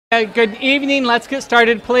Good evening. Let's get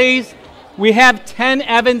started, please. We have 10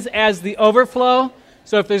 Evans as the overflow.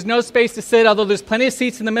 So if there's no space to sit, although there's plenty of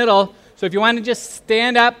seats in the middle, so if you want to just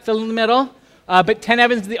stand up, fill in the middle. But 10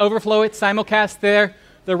 Evans is the overflow. It's simulcast there.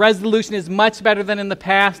 The resolution is much better than in the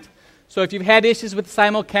past. So if you've had issues with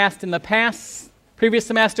simulcast in the past, previous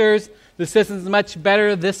semesters, the system is much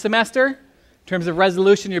better this semester in terms of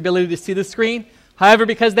resolution, your ability to see the screen. However,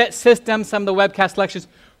 because that system, some of the webcast lectures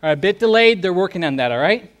are a bit delayed, they're working on that, all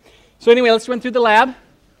right? So anyway, let's run through the lab.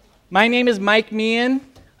 My name is Mike Meehan.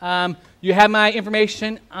 You have my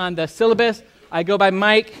information on the syllabus. I go by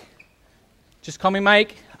Mike. Just call me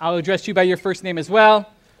Mike. I'll address you by your first name as well.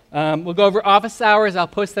 We'll go over office hours. I'll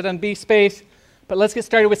post that on B-Space. But let's get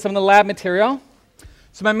started with some of the lab material.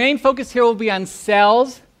 So my main focus here will be on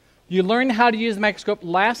cells. You learned how to use the microscope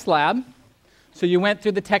last lab. So you went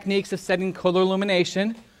through the techniques of setting color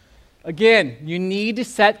illumination. Again, you need to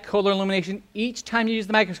set color illumination each time you use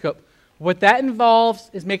the microscope. What that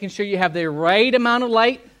involves is making sure you have the right amount of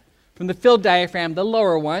light from the field diaphragm, the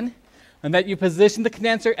lower one, and that you position the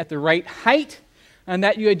condenser at the right height, and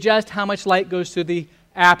that you adjust how much light goes through the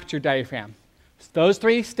aperture diaphragm. So those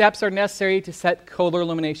three steps are necessary to set color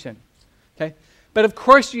illumination. Okay? But of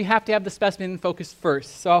course, you have to have the specimen in focus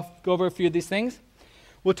first. So I'll go over a few of these things.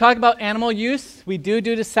 We'll talk about animal use. We do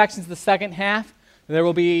dissections in the second half. There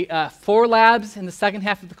will be 4 labs in the second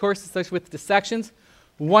half of the course associated with dissections,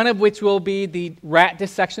 one of which will be the rat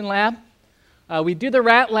dissection lab. We do the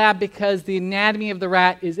rat lab because the anatomy of the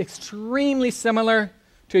rat is extremely similar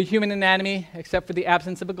to a human anatomy, except for the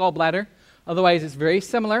absence of a gallbladder. Otherwise, it's very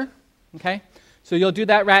similar. Okay? So you'll do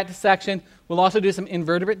that rat dissection. We'll also do some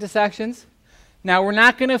invertebrate dissections. Now, we're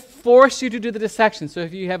not going to force you to do the dissection. So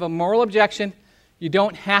if you have a moral objection, you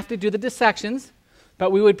don't have to do the dissections.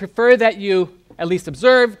 But we would prefer that you at least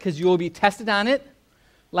observe, because you will be tested on it.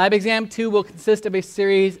 Lab exam 2 will consist of a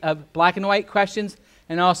series of black and white questions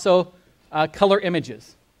and also color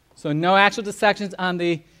images. So no actual dissections on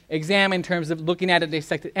the exam in terms of looking at a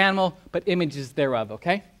dissected animal, but images thereof,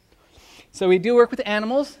 okay? So we do work with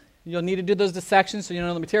animals. You'll need to do those dissections so you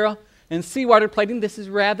know the material. And seawater plating, this is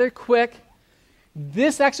rather quick.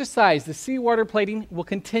 This exercise, the seawater plating, will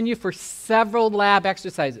continue for several lab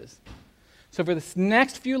exercises. So for the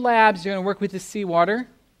next few labs, you're going to work with the seawater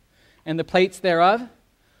and the plates thereof.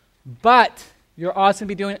 But you're also going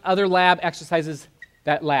to be doing other lab exercises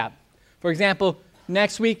that lab. For example,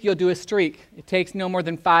 next week you'll do a streak. It takes no more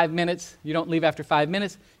than 5 minutes. You don't leave after 5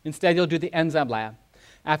 minutes. Instead, you'll do the enzyme lab.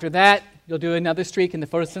 After that, you'll do another streak in the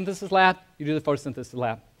photosynthesis lab. You do the photosynthesis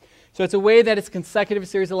lab. So it's a way that it's a consecutive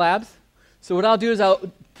series of labs. So what I'll do is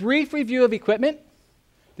I'll brief review of equipment,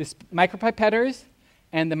 the micropipetters,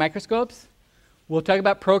 and the microscopes. We'll talk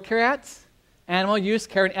about prokaryotes, animal use,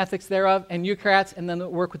 care and ethics thereof, and eukaryotes, and then we'll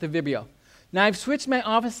work with the Vibrio. Now, I've switched my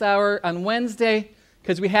office hour on Wednesday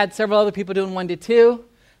because we had several other people doing 1 to 2,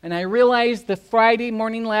 and I realized the Friday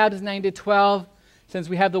morning lab is 9 to 12. Since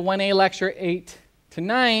we have the 1A lecture 8 to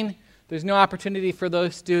 9, there's no opportunity for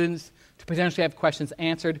those students to potentially have questions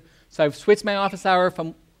answered. So I've switched my office hour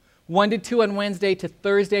from 1 to 2 on Wednesday to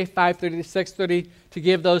Thursday, 5:30 to 6:30, to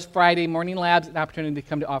give those Friday morning labs an opportunity to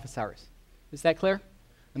come to office hours. Is that clear?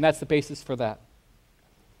 And that's the basis for that.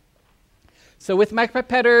 So with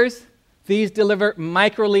micropipetters, these deliver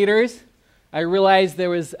microliters. I realized there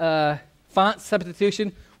was a font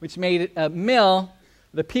substitution, which made it a mil.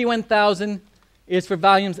 The P1000 is for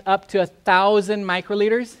volumes up to 1,000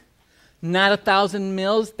 microliters, not 1,000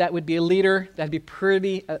 mils. That would be a liter. That would be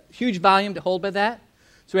pretty huge volume to hold by that.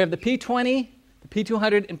 So we have the P20, the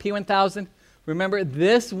P200, and P1000. Remember,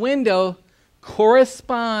 this window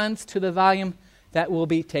corresponds to the volume that will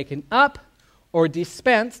be taken up or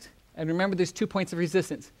dispensed. And remember, there's 2 points of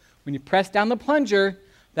resistance. When you press down the plunger,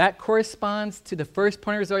 that corresponds to the first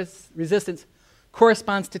point of resistance,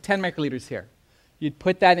 corresponds to 10 microliters here. You'd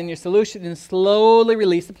put that in your solution and slowly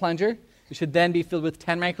release the plunger. It should then be filled with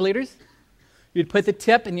 10 microliters. You'd put the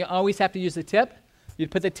tip, and you always have to use the tip.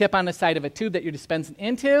 You'd put the tip on the side of a tube that you're dispensing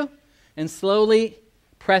into and slowly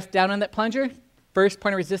press down on that plunger. First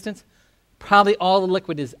point of resistance, probably all the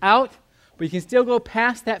liquid is out, but you can still go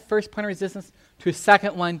past that first point of resistance to a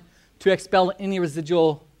second one to expel any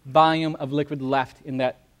residual volume of liquid left in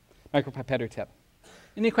that micropipetter tip.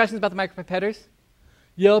 Any questions about the micropipetters?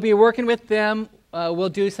 You'll be working with them. We'll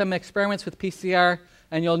do some experiments with PCR,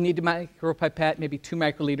 and you'll need to micropipette maybe 2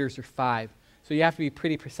 microliters or 5. So you have to be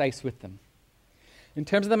pretty precise with them. In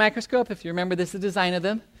terms of the microscope, if you remember, this is the design of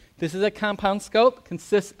them. This is a compound scope.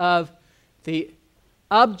 Consists of the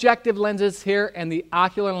objective lenses here and the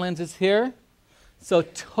ocular lenses here. So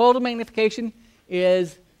total magnification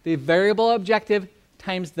is the variable objective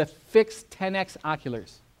times the fixed 10x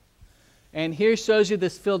oculars. And here shows you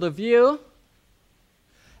this field of view.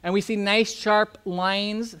 And we see nice sharp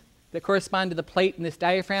lines that correspond to the plate in this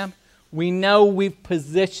diaphragm. We know we've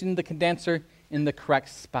positioned the condenser in the correct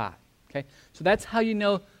spot. Okay? So that's how you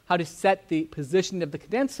know how to set the position of the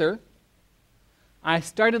condenser. I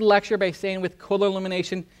started the lecture by saying with color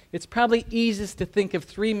illumination, it's probably easiest to think of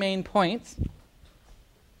three main points.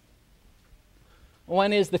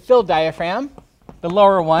 One is the filled diaphragm, the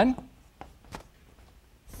lower one.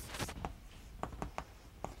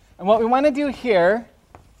 And what we want to do here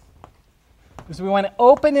is we want to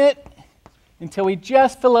open it until we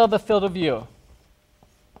just below the field of view.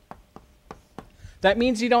 That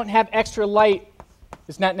means you don't have extra light.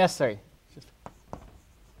 It's not necessary.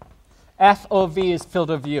 FOV is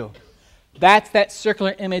field of view. That's that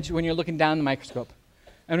circular image when you're looking down the microscope.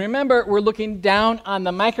 And remember, we're looking down on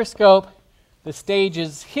the microscope. The stage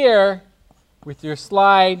is here with your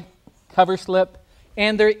slide, cover slip.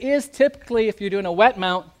 And there is typically, if you're doing a wet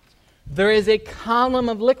mount, there is a column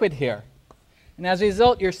of liquid here. And as a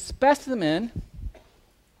result, your specimen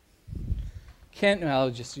can, well,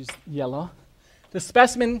 I'll just use yellow. The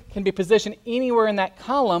specimen can be positioned anywhere in that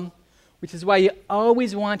column, which is why you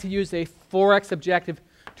always want to use a 4x objective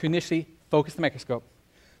to initially focus the microscope.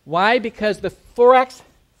 Why? Because the 4x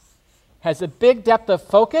has a big depth of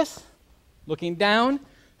focus, looking down,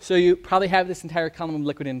 so you probably have this entire column of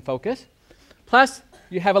liquid in focus. Plus,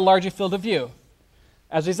 you have a larger field of view.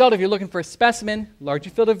 As a result, if you're looking for a specimen, larger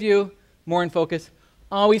field of view, more in focus,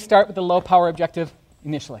 always start with the low power objective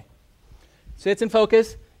initially. So it's in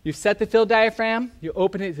focus. You set the field diaphragm. You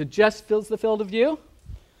open it, it just fills the field of view.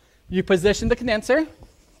 You position the condenser.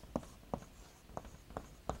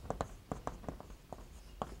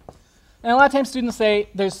 And a lot of times students say,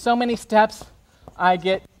 there's so many steps, I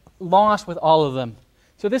get lost with all of them.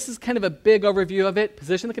 So this is kind of a big overview of it.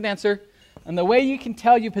 Position the condenser. And the way you can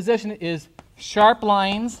tell you position it is sharp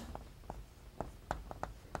lines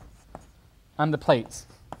on the plates.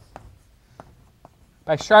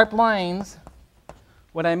 By sharp lines,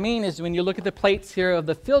 what I mean is when you look at the plates here of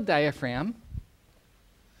the filled diaphragm,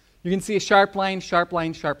 you can see a sharp line, sharp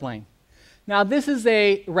line, sharp line. Now this is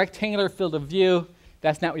a rectangular field of view.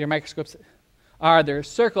 That's not what your microscopes are. They're a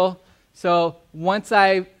circle. So once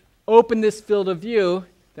I open this field of view,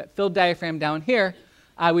 that filled diaphragm down here,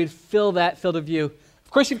 I would fill that field of view.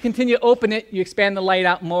 Of course, if you continue to open it, you expand the light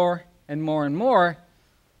out more and more and more.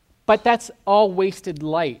 But that's all wasted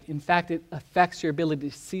light. In fact, it affects your ability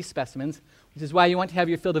to see specimens, which is why you want to have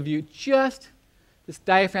your field of view just, this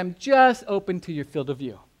diaphragm just open to your field of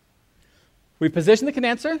view. We position the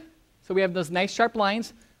condenser, so we have those nice sharp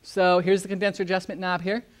lines. So here's the condenser adjustment knob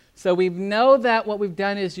here. So we know that what we've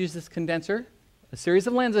done is use this condenser, a series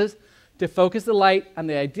of lenses, to focus the light on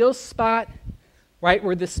the ideal spot right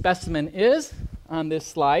where this specimen is on this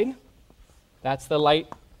slide. That's the light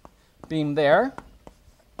beam there.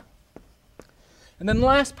 And then the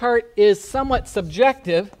last part is somewhat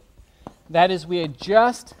subjective. That is, we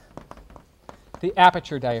adjust the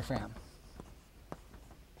aperture diaphragm.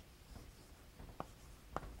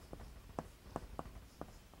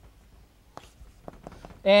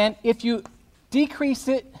 And if you decrease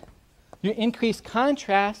it, you increase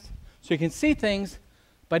contrast so you can see things,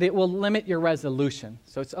 but it will limit your resolution.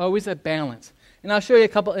 So it's always a balance. And I'll show you a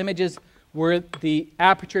couple images where the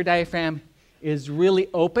aperture diaphragm is really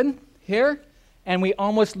open here, and we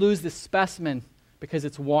almost lose the specimen because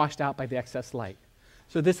it's washed out by the excess light.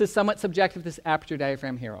 So this is somewhat subjective, this aperture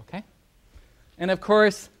diaphragm here, okay? And of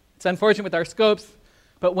course, it's unfortunate with our scopes,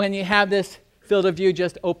 but when you have this field of view,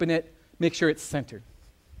 just open it, make sure it's centered.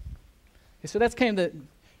 Okay, so that's kind of the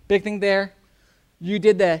big thing there. You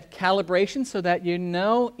did the calibration so that you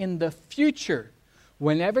know in the future,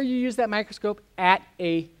 whenever you use that microscope at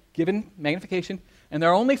a given magnification, and there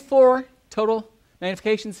are only 4 total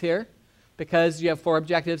magnifications here because you have 4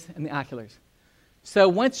 objectives and the oculars. So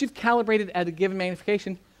once you've calibrated at a given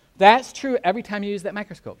magnification, that's true every time you use that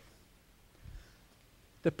microscope.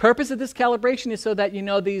 The purpose of this calibration is so that you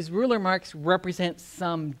know these ruler marks represent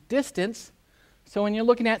some distance. So when you're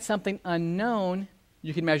looking at something unknown,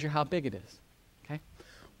 you can measure how big it is. Okay?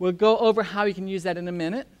 We'll go over how you can use that in a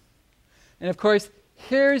minute. And of course,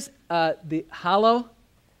 here's the hollow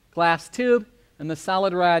glass tube and the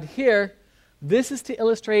solid rod here. This is to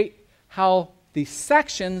illustrate how the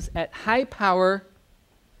sections at high power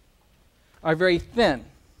are very thin.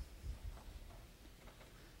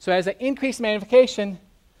 So as I increase magnification,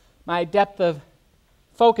 my depth of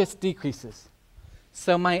focus decreases.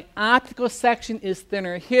 So my optical section is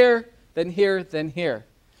thinner here, than here, than here.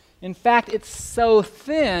 In fact, it's so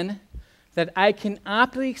thin that I can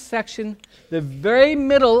optically section the very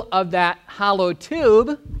middle of that hollow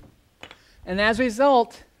tube, And as a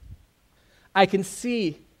result, I can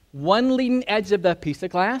see one leading edge of the piece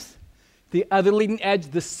of glass, the other leading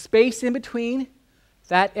edge, the space in between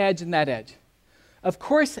that edge and that edge. Of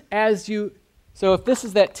course, so if this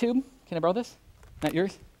is that tube, can I borrow this? Not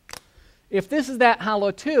yours? If this is that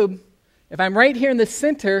hollow tube, if I'm right here in the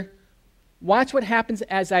center, watch what happens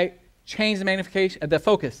as I change the magnification, the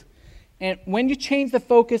focus. And when you change the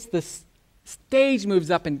focus, the stage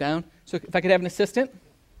moves up and down. So if I could have an assistant,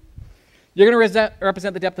 you're going to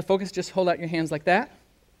represent the depth of focus. Just hold out your hands like that.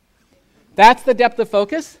 That's the depth of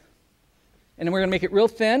focus. And then we're going to make it real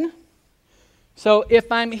thin. So if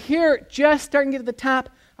I'm here just starting to get to the top,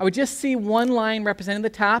 I would just see one line representing the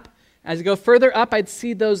top. As I go further up, I'd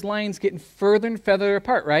see those lines getting further and further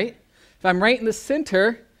apart, right? If I'm right in the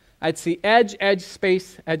center, I'd see edge, edge,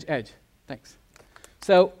 space, edge, edge. Thanks.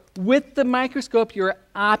 So with the microscope, you're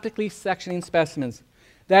optically sectioning specimens.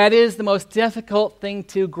 That is the most difficult thing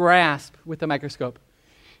to grasp with the microscope,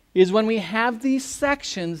 is when we have these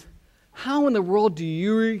sections, how in the world do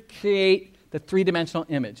you recreate the three-dimensional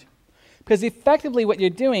image? Because effectively what you're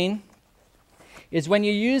doing is when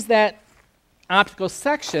you use that optical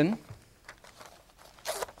section,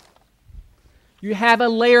 you have a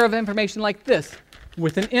layer of information like this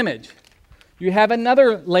with an image. You have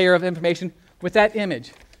another layer of information with that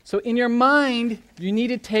image. So in your mind, you need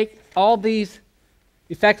to take all these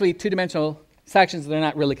effectively two-dimensional sections, they're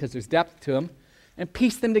not really because there's depth to them, and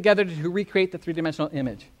piece them together to recreate the three-dimensional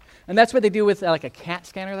image. And that's what they do with like a CAT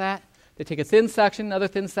scanner that. They take a thin section, another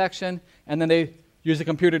thin section, and then they use a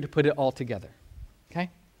computer to put it all together. Okay?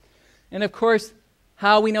 And of course,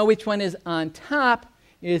 how we know which one is on top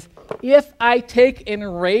is if I take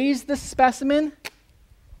and raise the specimen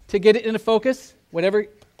to get it into focus, whatever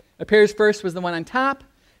appears first was the one on top,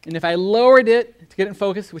 and if I lowered it to get it in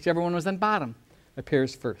focus, whichever one was on bottom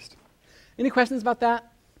appears first. Any questions about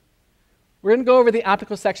that? We're going to go over the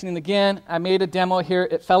optical sectioning again. I made a demo here.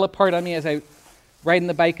 It fell apart on me as I riding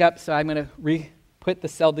the bike up, so I'm going to put the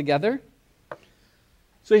cell together.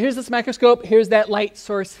 So here's this microscope. Here's that light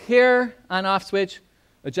source here, on-off switch.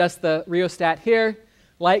 Adjust the rheostat here.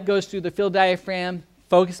 Light goes through the field diaphragm,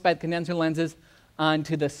 focused by the condenser lenses,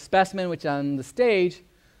 onto the specimen, which on the stage.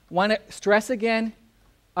 Want to stress again,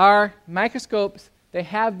 our microscopes, they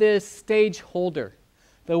have this stage holder.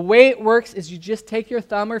 The way it works is you just take your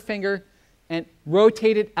thumb or finger and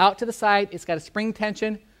rotate it out to the side. It's got a spring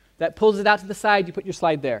tension that pulls it out to the side. You put your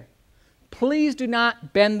slide there. Please do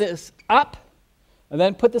not bend this up and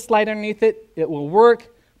then put the slide underneath it. It will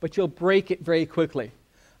work, but you'll break it very quickly.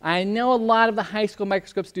 I know a lot of the high school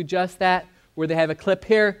microscopes do just that, where they have a clip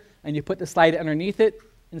here and you put the slide underneath it.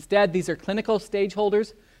 Instead, these are clinical stage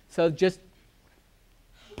holders, so just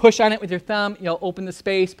push on it with your thumb. You'll open the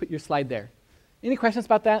space, put your slide there. Any questions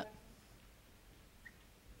about that?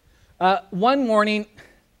 One morning,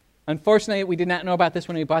 unfortunately, we did not know about this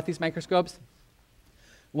when we bought these microscopes.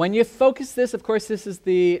 When you focus this, of course, this is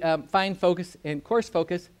the fine focus and coarse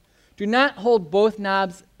focus. Do not hold both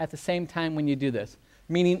knobs at the same time when you do this,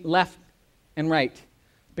 meaning left and right,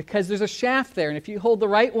 because there's a shaft there, and if you hold the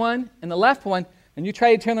right one and the left one, and you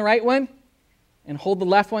try to turn the right one and hold the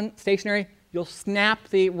left one stationary, you'll snap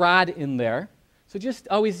the rod in there. So just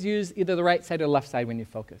always use either the right side or the left side when you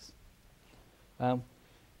focus.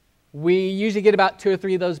 We usually get about 2 or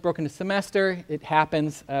 3 of those broken a semester. It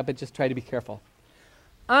happens, but just try to be careful.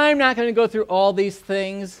 I'm not going to go through all these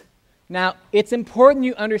things. Now, it's important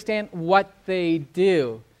you understand what they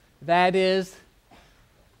do. That is,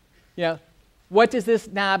 what does this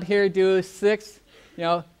knob here do? 6,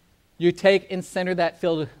 you take and center that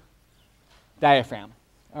field diaphragm.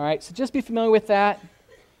 All right, so just be familiar with that.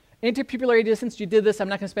 Interpupillary distance, you did this. I'm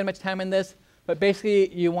not going to spend much time on this, but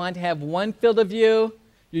basically you want to have one field of view.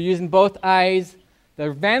 You're using both eyes.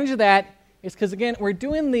 The advantage of that is because, again, we're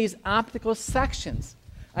doing these optical sections,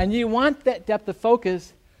 and you want that depth of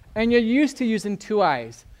focus, and you're used to using 2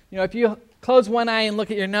 eyes. If you close one eye and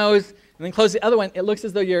look at your nose, and then close the other one, it looks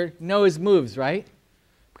as though your nose moves, right?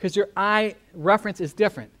 Because your eye reference is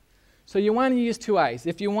different. So you want to use 2 eyes.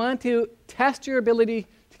 If you want to test your ability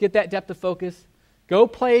to get that depth of focus, go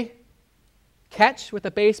play catch with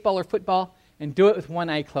a baseball or football and do it with one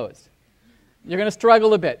eye closed. You're going to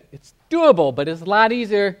struggle a bit. It's doable, but it's a lot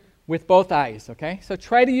easier with both eyes, okay? So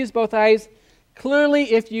try to use both eyes.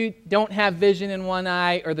 Clearly, if you don't have vision in one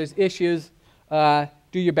eye or there's issues, do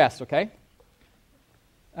your best, okay?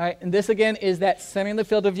 All right, and this again is that centering the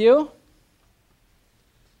field of view.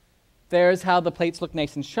 There's how the plates look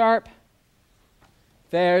nice and sharp.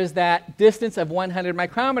 There's that distance of 100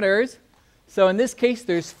 micrometers. So in this case,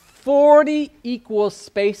 there's 40 equal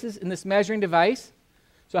spaces in this measuring device.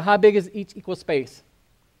 So how big is each equal space?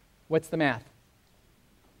 What's the math?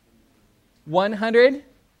 100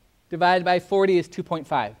 divided by 40 is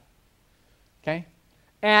 2.5. Okay?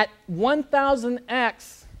 At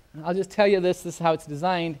 1000x, I'll just tell you this is how it's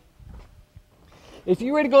designed. If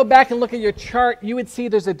you were to go back and look at your chart, you would see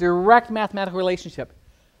there's a direct mathematical relationship.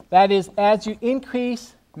 That is, as you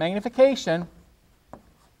increase magnification,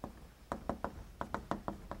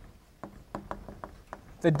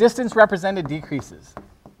 the distance represented decreases.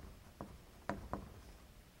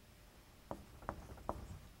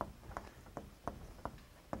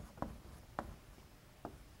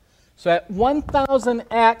 So at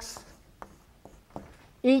 1000x,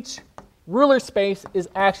 each ruler space is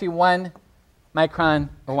actually 1 micron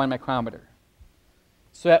or 1 micrometer.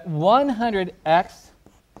 So at 100x,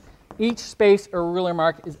 each space or ruler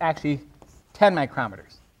mark is actually 10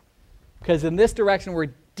 micrometers. Because in this direction, we're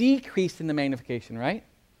decreasing the magnification, right?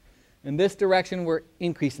 In this direction, we're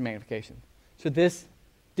increasing magnification. So this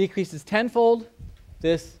decreases tenfold,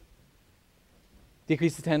 this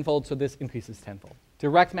decreases tenfold, so this increases tenfold.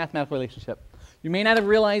 Direct mathematical relationship. You may not have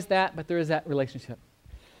realized that, but there is that relationship.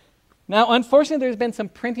 Now, unfortunately, there's been some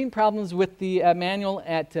printing problems with the manual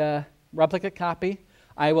at Replica Copy.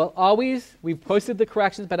 I will always, we've posted the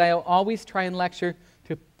corrections, but I will always try and lecture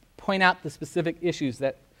to point out the specific issues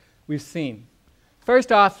that we've seen.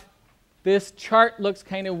 First off, this chart looks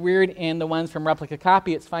kind of weird in the ones from Replica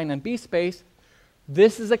Copy. It's fine on B-Space.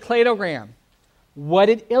 This is a cladogram. What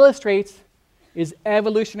it illustrates is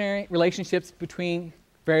evolutionary relationships between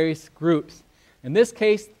various groups. In this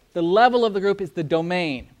case, the level of the group is the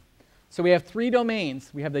domain. So we have 3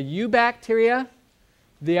 domains. We have the eubacteria,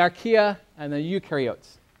 the archaea, and the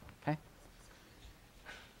eukaryotes. Okay?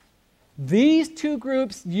 These 2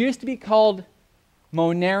 groups used to be called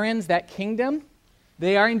monarians, that kingdom.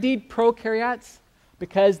 They are indeed prokaryotes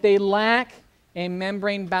because they lack a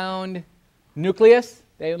membrane-bound nucleus.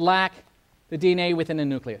 They lack the DNA within a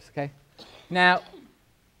nucleus. Okay? Now,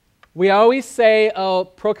 we always say,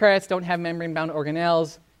 oh, prokaryotes don't have membrane-bound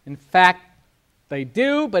organelles. In fact, they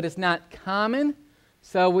do, but it's not common.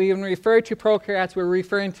 So when we refer to prokaryotes, we're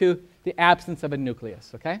referring to the absence of a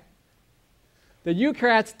nucleus, okay? The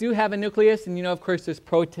eukaryotes do have a nucleus, and you know, of course, there's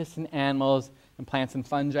protists in animals and plants and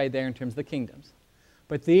fungi there in terms of the kingdoms.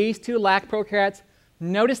 But these 2 lack prokaryotes.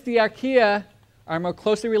 Notice the archaea are more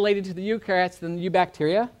closely related to the eukaryotes than the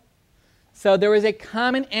eubacteria. So there was a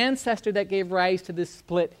common ancestor that gave rise to this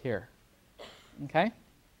split here. Okay?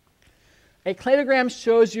 A cladogram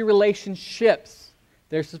shows you relationships.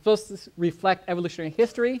 They're supposed to reflect evolutionary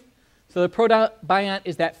history. So the protobiont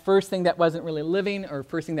is that first thing that wasn't really living or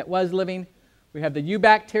first thing that was living. We have the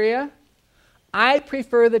eubacteria. I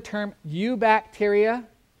prefer the term eubacteria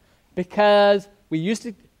because we used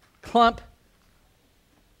to clump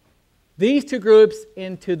these 2 groups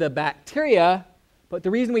into the bacteria. But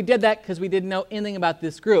the reason we did that because we didn't know anything about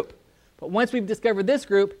this group. But once we've discovered this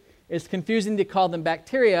group, it's confusing to call them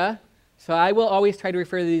bacteria. So I will always try to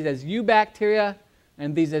refer to these as eubacteria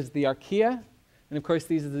and these as the archaea. And of course,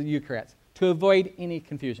 these are the eukaryotes to avoid any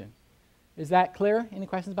confusion. Is that clear? Any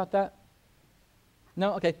questions about that?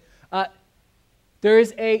 No? Okay. There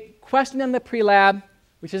is a question on the pre-lab,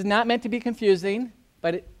 which is not meant to be confusing,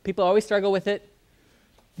 but people always struggle with it.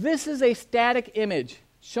 This is a static image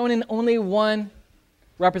shown in only one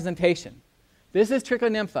representation. This is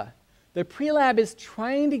trichonympha. The pre-lab is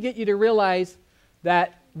trying to get you to realize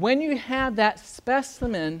that when you have that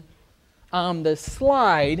specimen on the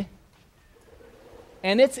slide,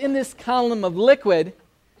 and it's in this column of liquid,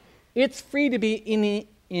 it's free to be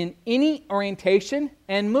in any orientation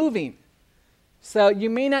and moving. So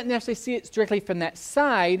you may not necessarily see it strictly from that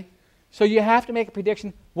side, so you have to make a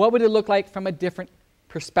prediction. What would it look like from a different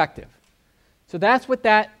perspective? So that's what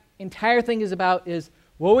that entire thing is about, is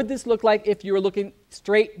what would this look like if you were looking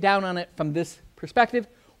straight down on it from this perspective?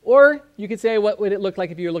 Or you could say, what would it look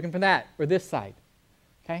like if you were looking from that or this side?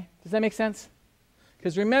 Okay? Does that make sense?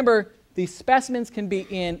 Because remember, these specimens can be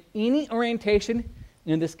in any orientation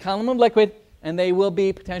in this column of liquid, and they will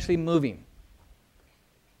be potentially moving.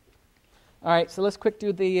 All right, so let's quick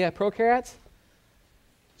do the prokaryotes.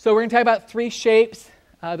 So we're going to talk about 3 shapes,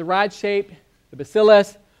 the rod shape, the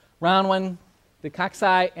bacillus, round one, the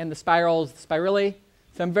cocci, and the spirals, the spirally.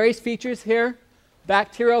 Some various features here.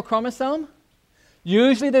 Bacterial chromosome.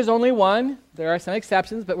 Usually there's only one. There are some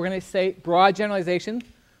exceptions, but we're going to say broad generalization.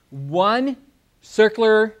 1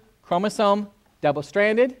 circular chromosome,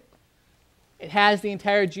 double-stranded. It has the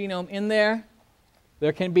entire genome in there.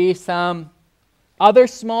 There can be some other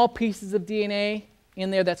small pieces of DNA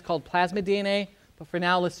in there that's called plasmid DNA, but for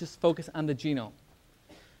now let's just focus on the genome.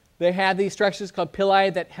 They have these structures called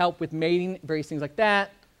pili that help with mating, various things like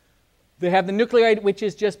that. They have the nucleoid, which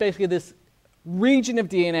is just basically this region of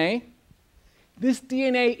DNA. This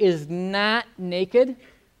DNA is not naked.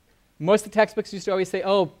 Most of the textbooks used to always say,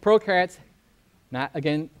 oh, prokaryotes, not,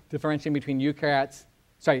 again, differentiating between eukaryotes,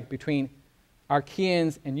 between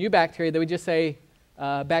archaeans and eubacteria. They would just say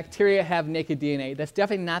bacteria have naked DNA. That's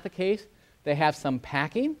definitely not the case. They have some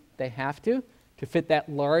packing. They have to fit that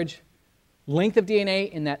large length of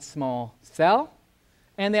DNA in that small cell.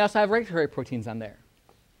 And they also have regulatory proteins on there.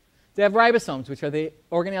 They have ribosomes, which are the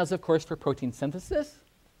organelles, of course, for protein synthesis.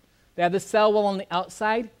 They have the cell wall on the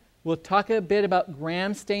outside. We'll talk a bit about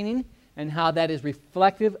gram staining and how that is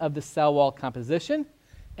reflective of the cell wall composition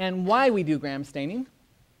and why we do gram staining.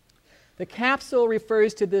 The capsule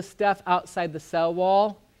refers to this stuff outside the cell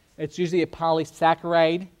wall. It's usually a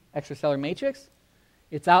polysaccharide extracellular matrix.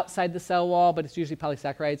 It's outside the cell wall, but it's usually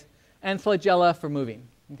polysaccharides. And flagella for moving.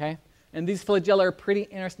 Okay? And these flagella are pretty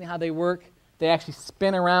interesting how they work. They actually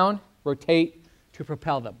spin around, rotate to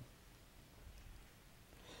propel them.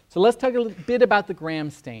 So let's talk a bit about the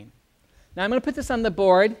gram stain. Now I'm going to put this on the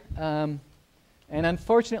board, and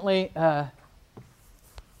unfortunately, the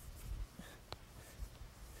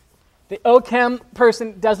OChem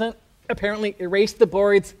person doesn't apparently erase the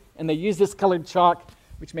boards, and they use this colored chalk,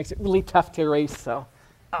 which makes it really tough to erase, so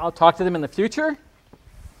I'll talk to them in the future.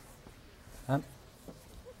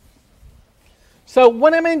 So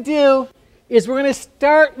what I'm going to do is we're going to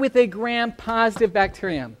start with a gram-positive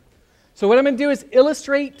bacterium. So what I'm going to do is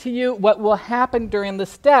illustrate to you what will happen during the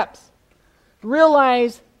steps.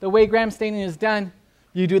 Realize the way gram staining is done.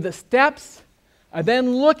 You do the steps, and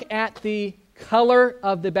then look at the color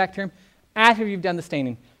of the bacterium after you've done the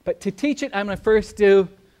staining. But to teach it, I'm going to first do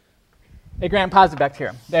a gram-positive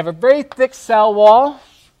bacterium. They have a very thick cell wall.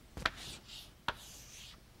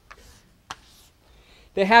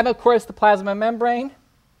 They have, of course, the plasma membrane.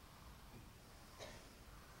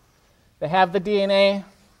 They have the DNA.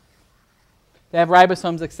 They have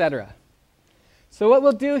ribosomes, etc. So what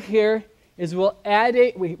we'll do here is we'll add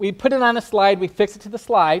we put it on a slide, we fix it to the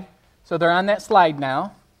slide. So they're on that slide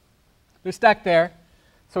now. They're stuck there.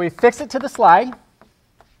 So we fix it to the slide.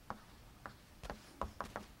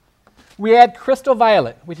 We add crystal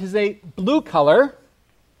violet, which is a blue color.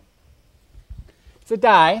 It's a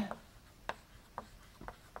dye.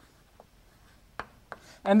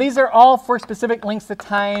 And these are all for specific lengths of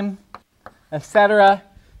time, etc.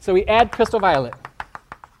 So we add crystal violet.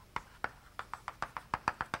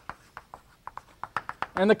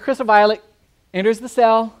 And the crystal violet enters the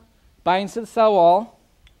cell, binds to the cell wall.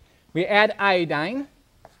 We add iodine.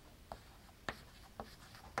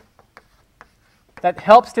 That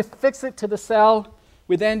helps to fix it to the cell.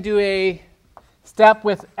 We then do a step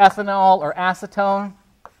with ethanol or acetone.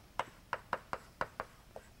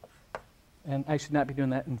 And I should not be doing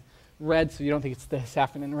that in red, so you don't think it's the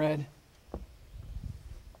saffron in red.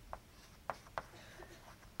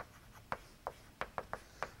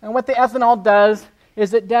 And what the ethanol does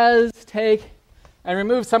is it does take and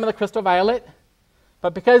remove some of the crystal violet.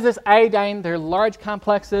 But because this iodine, they're large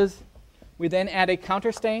complexes, we then add a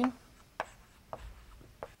counter stain.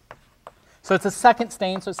 So it's a second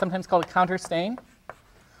stain, so it's sometimes called a counter stain,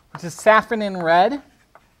 which is saffron in red,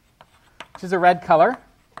 which is a red color.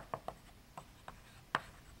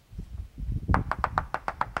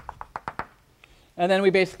 And then we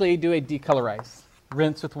basically do a decolorize,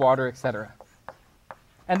 rinse with water, etc.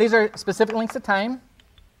 And these are specific lengths of time.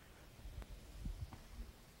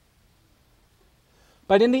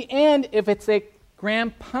 But in the end, if it's a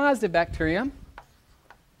gram-positive bacterium,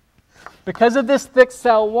 because of this thick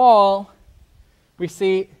cell wall, we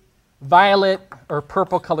see violet or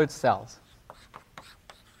purple-colored cells.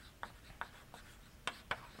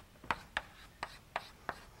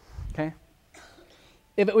 Okay?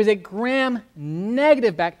 If it was a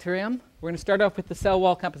gram-negative bacterium, we're going to start off with the cell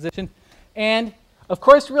wall composition. And, of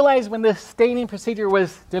course, realize when this staining procedure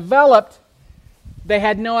was developed, they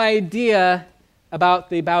had no idea about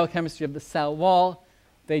the biochemistry of the cell wall.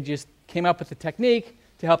 They just came up with a technique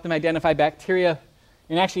to help them identify bacteria.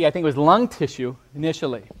 And actually, I think it was lung tissue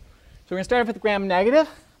initially. So we're going to start off with gram-negative.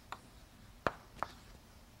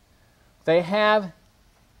 They have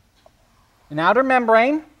an outer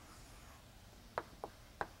membrane.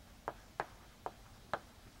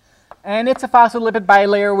 And it's a phospholipid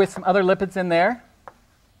bilayer with some other lipids in there.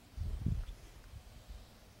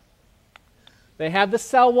 They have the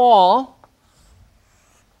cell wall,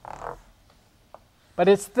 but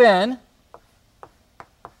it's thin.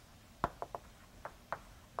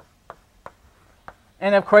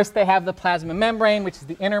 And of course, they have the plasma membrane, which is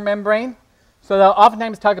the inner membrane. So they'll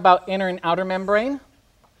oftentimes talk about inner and outer membrane.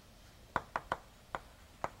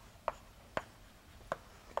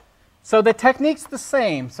 So the technique's the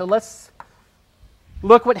same. So let's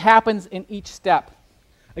look what happens in each step.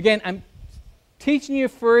 Again, I'm teaching you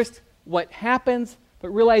first what happens, but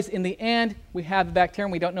realize in the end we have the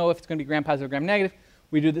bacterium. We don't know if it's going to be gram-positive or gram-negative.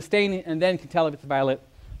 We do the staining and then can tell if it's violet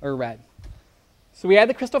or red. So we add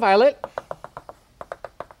the crystal violet.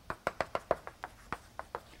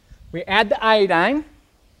 We add the iodine.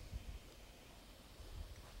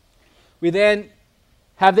 We then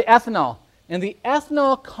have the ethanol. And the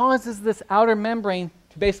ethanol causes this outer membrane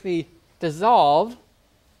to basically dissolve.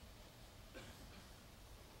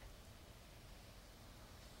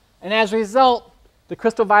 And as a result, the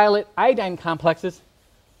crystal violet iodine complexes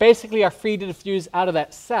basically are free to diffuse out of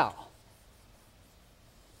that cell.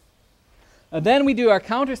 And then we do our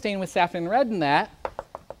counterstain with saffron red in that.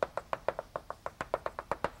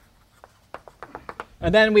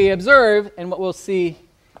 And then we observe, and what we'll see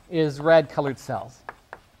is red colored cells.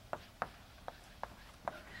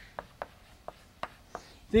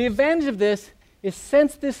 The advantage of this is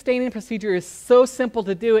since this staining procedure is so simple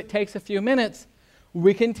to do, it takes a few minutes,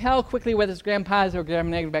 we can tell quickly whether it's gram-positive or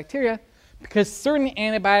gram-negative bacteria because certain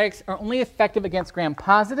antibiotics are only effective against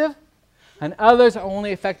gram-positive and others are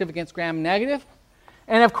only effective against gram-negative.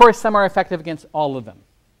 And of course, some are effective against all of them,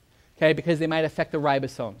 okay, because they might affect the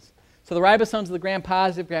ribosomes. So the ribosomes of the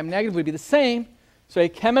gram-positive, gram-negative would be the same. So a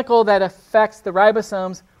chemical that affects the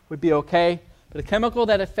ribosomes would be okay, but a chemical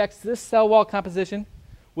that affects this cell wall composition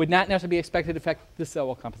would not necessarily be expected to affect this cell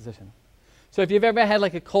wall composition. So if you've ever had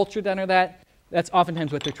like a culture done or that, that's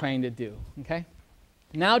oftentimes what they're trying to do, okay?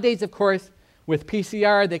 Nowadays, of course, with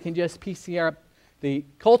PCR, they can just PCR the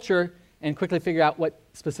culture and quickly figure out what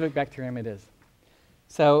specific bacterium it is.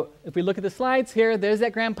 So if we look at the slides here, there's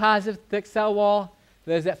that gram-positive thick cell wall.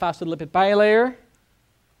 There's that phospholipid bilayer.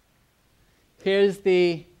 Here's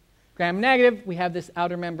the gram-negative. We have this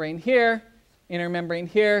outer membrane here, inner membrane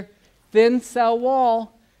here, thin cell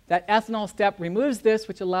wall. That ethanol step removes this,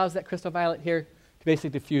 which allows that crystal violet here to basically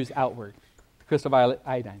diffuse outward, the crystal violet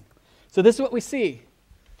iodine. So this is what we see.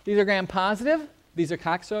 These are gram-positive. These are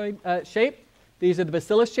coccoid shape. These are the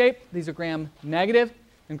bacillus shape. These are gram-negative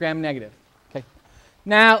and gram-negative. Okay.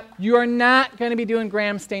 Now, you are not going to be doing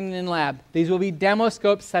gram staining in lab. These will be demo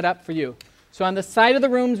scopes set up for you. So on the side of the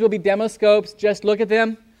rooms will be demo scopes. Just look at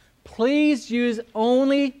them. Please use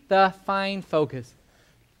only the fine focus.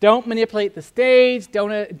 Don't manipulate the stage.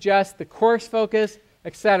 Don't adjust the coarse focus,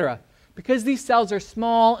 etc. Because these cells are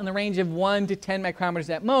small in the range of 1 to 10 micrometers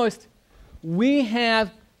at most, we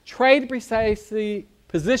have tried to precisely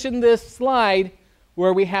position this slide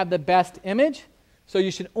where we have the best image. So you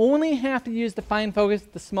should only have to use the fine focus,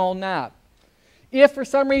 the small knob. If for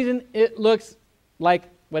some reason it looks like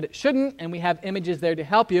what it shouldn't, and we have images there to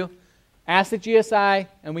help you, ask the GSI,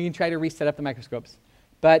 and we can try to reset up the microscopes.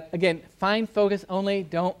 But again, fine focus only,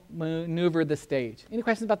 don't maneuver the stage. Any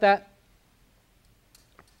questions about that?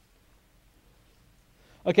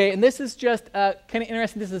 Okay, and this is just kind of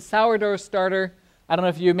interesting. This is a sourdough starter. I don't know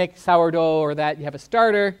if you make sourdough or that, you have a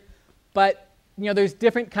starter. But you know, there's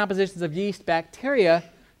different compositions of yeast bacteria.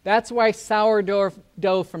 That's why sourdough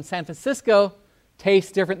from San Francisco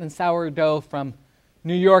tastes different than sourdough from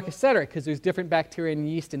New York, etc., because there's different bacteria and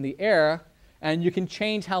yeast in the air, and you can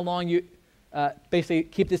change how long you basically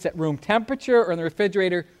keep this at room temperature or in the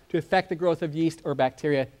refrigerator to affect the growth of yeast or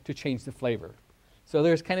bacteria to change the flavor. So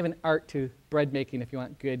there's kind of an art to bread making if you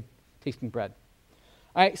want good tasting bread.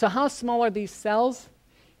 All right, so how small are these cells?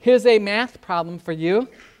 Here's a math problem for you.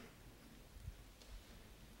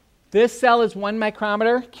 This cell is 1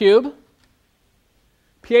 micrometer cube.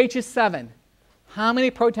 pH is 7. How many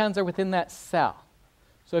protons are within that cell?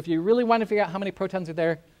 So if you really want to figure out how many protons are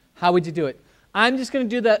there, how would you do it? I'm just going to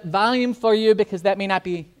do the volume for you because that may not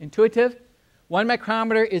be intuitive. 1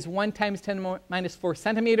 micrometer is 1 times 10 minus 4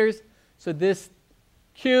 centimeters. So this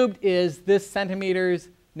cubed is this centimeters,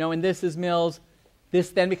 and this is mils.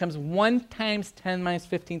 This then becomes 1 times 10 minus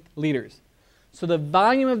 15th liters. So the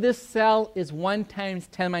volume of this cell is 1 times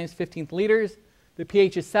 10 minus 15th liters. The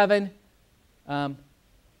pH is 7. How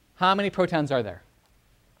many protons are there?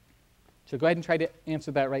 So go ahead and try to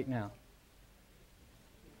answer that right now.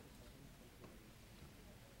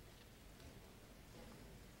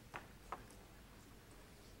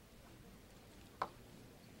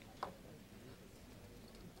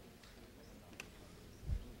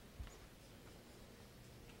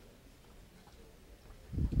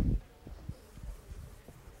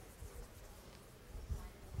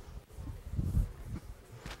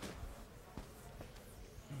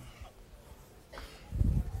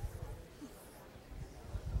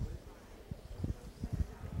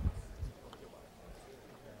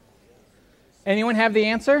 Anyone have the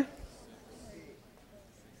answer?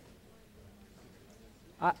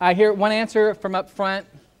 I hear one answer from up front.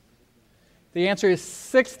 The answer is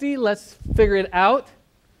 60. Let's figure it out.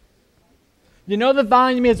 You know the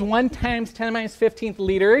volume is 1 times 10 to the minus 15th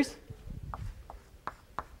liters.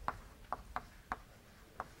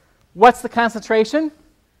 What's the concentration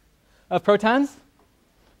of protons?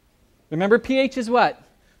 Remember, pH is what?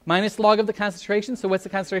 Minus log of the concentration. So what's the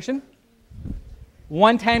concentration?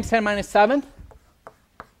 1 times 10 minus 7th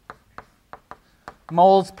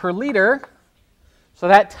moles per liter. So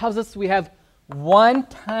that tells us we have 1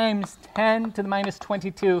 times 10 to the minus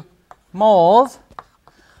 22 moles.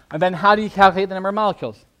 And then how do you calculate the number of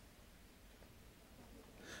molecules?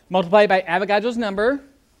 Multiply by Avogadro's number,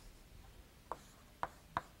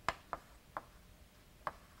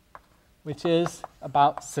 which is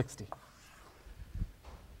about 60.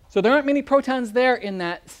 So there aren't many protons there in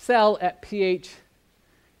that cell at pH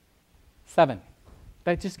 7.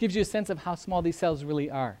 That just gives you a sense of how small these cells really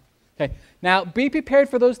are. Okay. Now, be prepared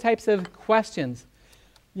for those types of questions.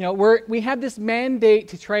 You know, we have this mandate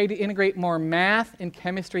to try to integrate more math and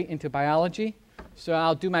chemistry into biology. So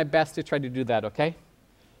I'll do my best to try to do that, okay?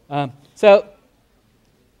 So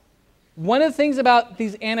one of the things about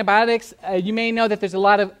these antibiotics, you may know that there's a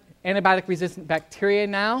lot of antibiotic-resistant bacteria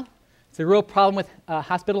now. It's a real problem with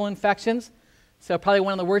hospital infections. So probably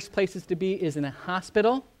one of the worst places to be is in a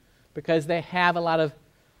hospital because they have a lot of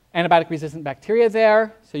antibiotic-resistant bacteria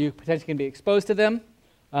there, so you potentially can be exposed to them.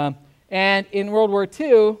 And in World War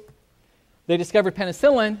II, they discovered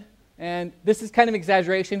penicillin, and this is kind of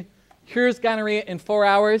exaggeration. Cures gonorrhea in 4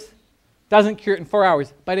 hours. Doesn't cure it in 4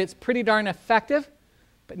 hours, but it's pretty darn effective.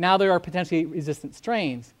 But now there are potentially resistant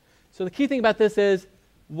strains. So the key thing about this is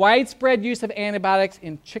widespread use of antibiotics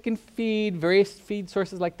in chicken feed, various feed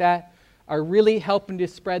sources like that, are really helping to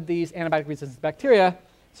spread these antibiotic-resistant bacteria.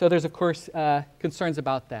 So there's, of course, concerns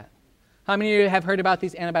about that. How many of you have heard about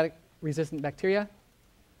these antibiotic-resistant bacteria?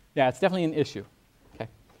 Yeah, it's definitely an issue. Okay.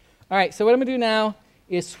 All right, so what I'm going to do now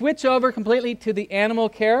is switch over completely to the animal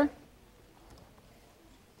care.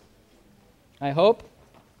 I hope.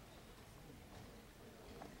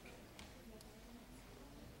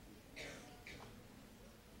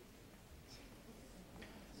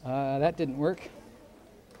 That didn't work.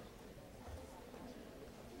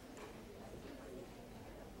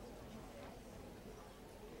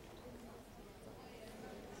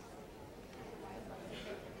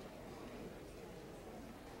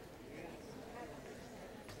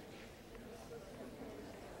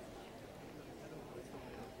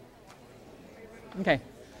 Okay,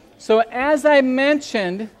 so as I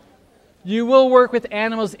mentioned, you will work with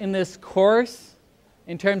animals in this course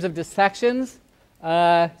in terms of dissections.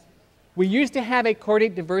 We used to have a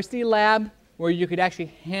chordate diversity lab where you could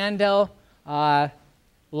actually handle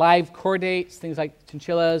live chordates, things like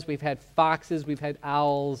chinchillas. We've had foxes, we've had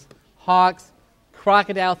owls, hawks,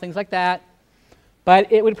 crocodile, things like that.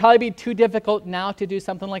 But it would probably be too difficult now to do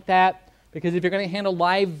something like that because if you're going to handle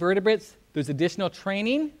live vertebrates, there's additional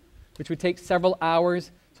training, which would take several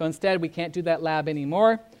hours. So instead, we can't do that lab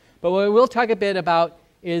anymore. But what we will talk a bit about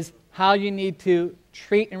is how you need to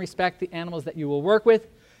treat and respect the animals that you will work with.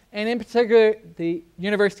 And in particular, the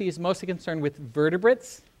university is mostly concerned with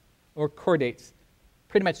vertebrates or chordates,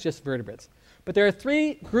 pretty much just vertebrates. But there are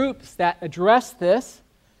 3 groups that address this.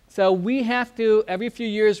 So we have to, every few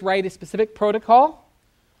years, write a specific protocol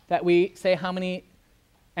that we say how many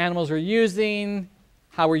animals we're using,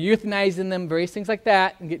 how we're euthanizing them, various things like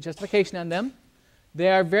that, and get justification on them. They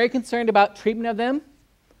are very concerned about treatment of them.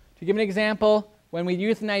 To give an example, when we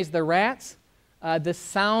euthanize the rats, the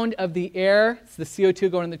sound of the air, it's the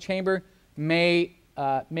CO2 going in the chamber, may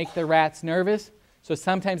make the rats nervous. So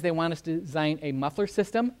sometimes they want us to design a muffler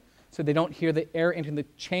system so they don't hear the air entering the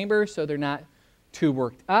chamber so they're not too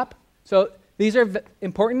worked up. So these are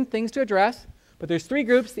important things to address. But there's 3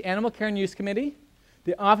 groups: the Animal Care and Use Committee,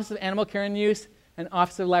 the Office of Animal Care and Use, and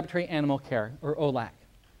Office of Laboratory Animal Care, or OLAC.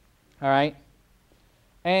 All right?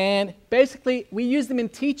 And basically, we use them in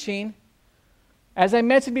teaching. As I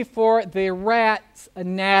mentioned before, the rat's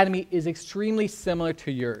anatomy is extremely similar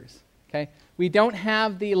to yours. Okay? We don't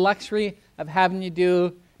have the luxury of having you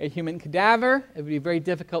do a human cadaver. It would be very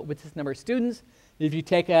difficult with this number of students. If you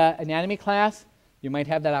take an anatomy class, you might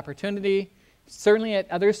have that opportunity. Certainly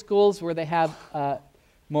at other schools where they have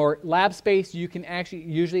more lab space, you can actually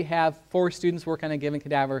usually have 4 students work on a given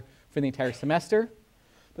cadaver for the entire semester.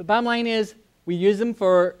 But the bottom line is we use them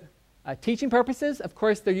for teaching purposes. Of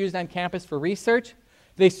course, they're used on campus for research.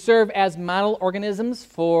 They serve as model organisms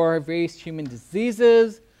for various human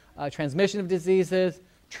diseases, transmission of diseases,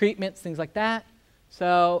 treatments, things like that.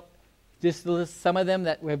 So just to list some of them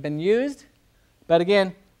that have been used. But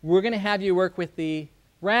again, we're going to have you work with the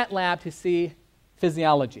rat lab to see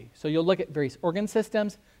physiology. So you'll look at various organ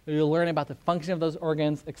systems, you'll learn about the function of those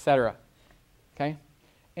organs, etc. Okay?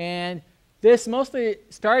 And this mostly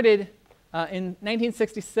started in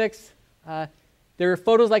 1966. There are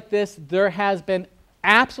photos like this. There has been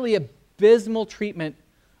absolutely abysmal treatment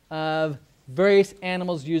of various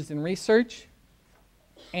animals used in research.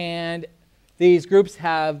 And these groups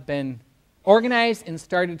have been organized and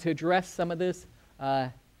started to address some of this.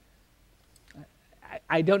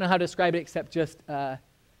 I don't know how to describe it except just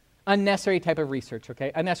unnecessary type of research,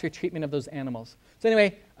 okay? Unnecessary treatment of those animals. So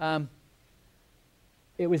anyway,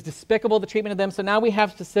 it was despicable, the treatment of them. So now we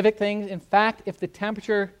have specific things. In fact, if the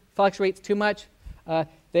temperature fluctuates too much,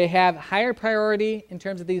 they have higher priority in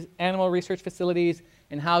terms of these animal research facilities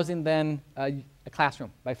and housing than a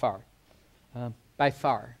classroom, by far. By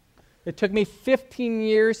far. It took me 15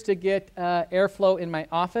 years to get airflow in my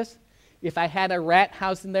office. If I had a rat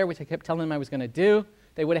house in there, which I kept telling them I was going to do,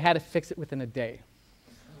 they would have had to fix it within a day.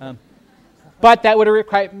 But that would have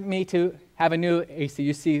required me to have a new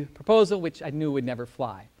ACUC proposal, which I knew would never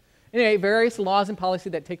fly. Anyway, various laws and policy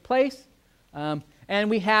that take place. And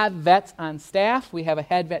we have vets on staff. We have a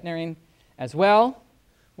head veterinarian as well.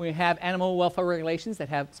 We have animal welfare regulations that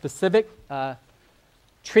have specific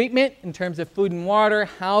treatment in terms of food and water,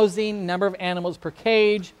 housing, number of animals per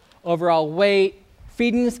cage, overall weight,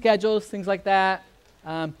 feeding schedules, things like that.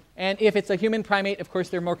 And if it's a human primate, of course,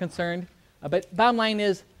 they're more concerned. But bottom line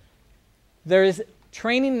is there is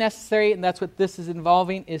training necessary, and that's what this is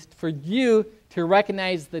involving, is for you to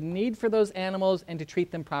recognize the need for those animals and to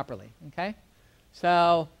treat them properly. Okay?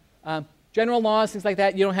 So general laws, things like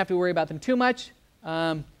that, you don't have to worry about them too much,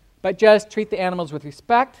 but just treat the animals with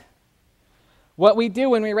respect. What we do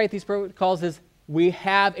when we write these protocols is we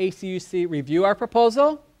have ACUC review our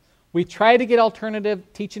proposal. We try to get alternative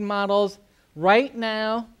teaching models. Right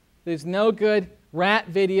now, there's no good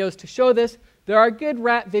rat videos to show this. There are good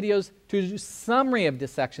rat videos to do summary of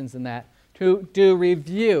dissections in that, to do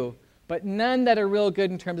review, but none that are real good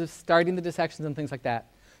in terms of starting the dissections and things like that.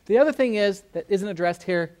 The other thing is, that isn't addressed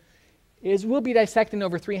here, is we'll be dissecting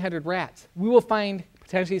over 300 rats. We will find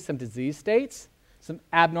potentially some disease states, some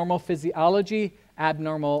abnormal physiology,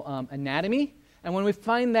 abnormal anatomy, and when we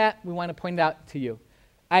find that, we want to point it out to you.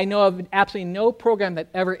 I know of absolutely no program that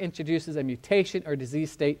ever introduces a mutation or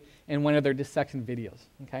disease state in one of their dissection videos.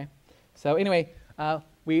 Okay? So anyway,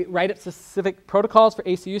 we write up specific protocols for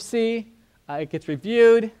ACUC. It gets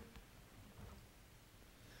reviewed.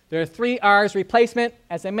 There are 3 R's replacement.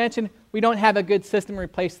 As I mentioned, we don't have a good system to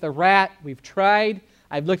replace the rat. We've tried.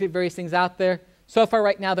 I've looked at various things out there. So far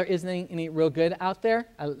right now, there isn't any real good out there,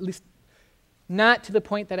 at least not to the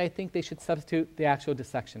point that I think they should substitute the actual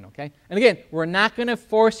dissection, okay? And again, we're not going to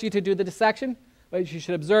force you to do the dissection, but you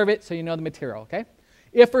should observe it so you know the material, okay?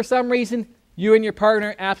 If for some reason you and your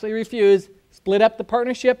partner absolutely refuse, split up the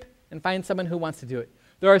partnership and find someone who wants to do it.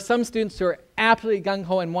 There are some students who are absolutely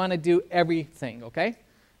gung-ho and want to do everything, okay?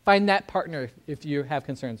 Find that partner if you have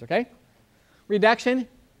concerns, okay? Reduction,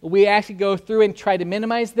 we actually go through and try to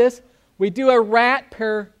minimize this. We do a rat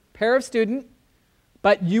per pair of student,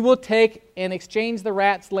 but you will take and exchange the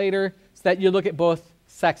rats later so that you look at both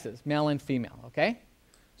sexes, male and female, okay?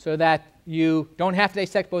 So that you don't have to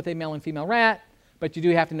dissect both a male and female rat, but you do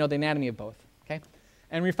have to know the anatomy of both, okay?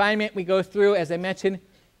 And refinement, we go through, as I mentioned,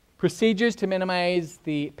 procedures to minimize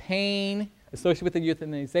the pain associated with the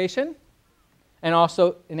euthanization and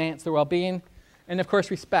also enhance their well-being, and of course,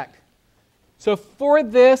 respect. So for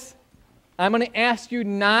this, I'm going to ask you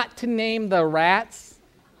not to name the rats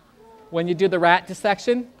when you do the rat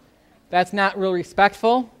dissection. That's not real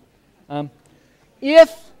respectful.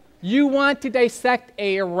 If you want to dissect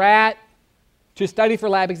a rat to study for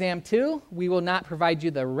lab exam 2, we will not provide you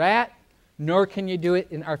the rat, nor can you do it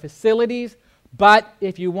in our facilities. But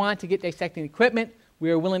if you want to get dissecting equipment, we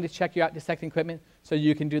are willing to check you out dissecting equipment so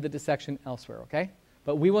you can do the dissection elsewhere, okay?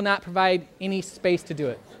 But we will not provide any space to do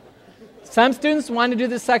it. Some students want to do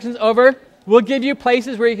the dissections over. We'll give you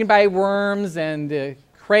places where you can buy worms and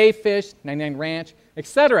crayfish, 99 Ranch,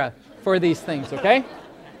 etc. for these things, okay?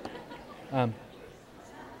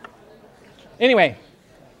 Anyway,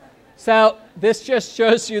 so this just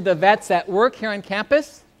shows you the vets that work here on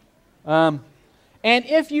campus. And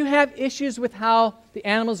if you have issues with how the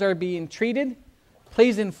animals are being treated,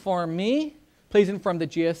 please inform me. Please inform the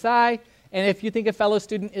GSI. And if you think a fellow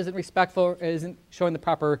student isn't respectful or isn't showing the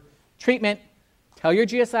proper treatment, tell your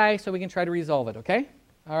GSI so we can try to resolve it, okay?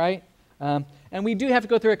 All right? And we do have to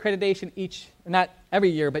go through accreditation not every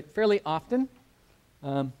year, but fairly often.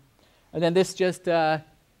 And then this just,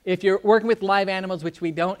 if you're working with live animals, which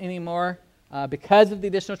we don't anymore, because of the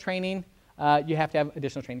additional training, you have to have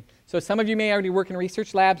additional training. So some of you may already work in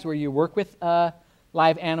research labs where you work with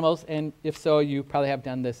live animals, and if so, you probably have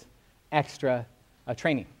done this extra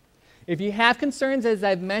training. If you have concerns, as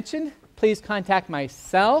I've mentioned, please contact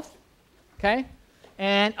myself, okay?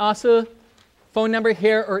 And also phone number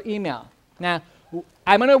here or email. Now,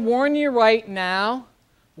 I'm going to warn you right now,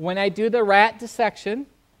 when I do the rat dissection,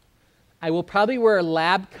 I will probably wear a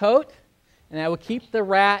lab coat, and I will keep the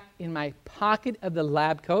rat in my pocket of the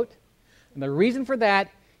lab coat. And the reason for that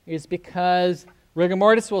is because rigor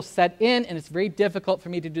mortis will set in, and it's very difficult for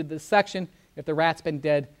me to do the dissection if the rat's been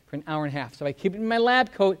dead for an hour and a half. So I keep it in my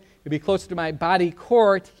lab coat. It'll be closer to my body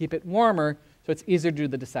core to keep it warmer, so it's easier to do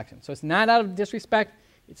the dissection. So it's not out of disrespect.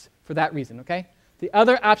 It's for that reason, okay? The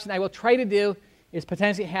other option I will try to do is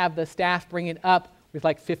potentially have the staff bring it up with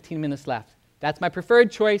like 15 minutes left. That's my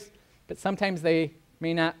preferred choice, but sometimes they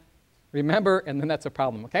may not remember, and then that's a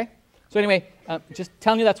problem, okay? So anyway, just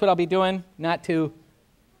telling you that's what I'll be doing, not to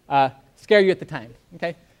scare you at the time,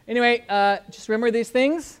 okay? Anyway, just remember these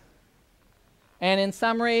things. And in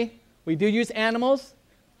summary, we do use animals.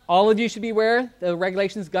 All of you should be aware the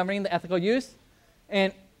regulations governing the ethical use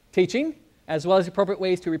and teaching, as well as appropriate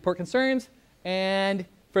ways to report concerns, and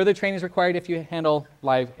further training is required if you handle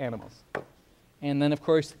live animals. And then, of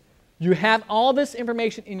course, you have all this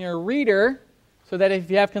information in your reader so that if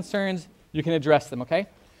you have concerns, you can address them, okay?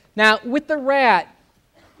 Now, with the rat,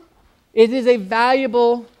 it is a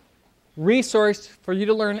valuable resource for you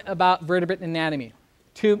to learn about vertebrate anatomy.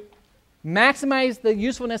 To maximize the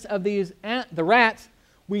usefulness of the rats,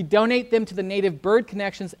 we donate them to the native bird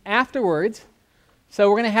connections afterwards. So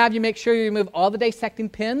we're going to have you make sure you remove all the dissecting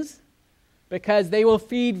pins, because they will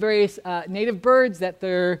feed various native birds that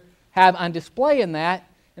they have on display in that.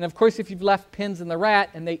 And of course, if you've left pins in the rat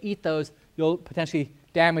and they eat those, you'll potentially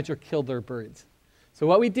damage or kill their birds. So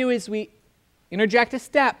what we do is we interject a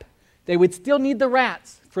step. They would still need the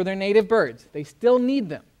rats for their native birds. They still need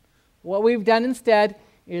them. What we've done instead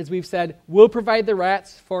is we've said, we'll provide the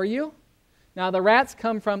rats for you. Now, the rats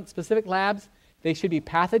come from specific labs. They should be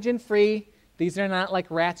pathogen-free. These are not like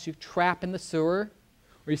rats you trap in the sewer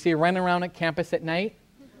or you see running around at campus at night.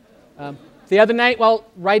 The other night, while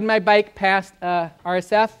riding my bike past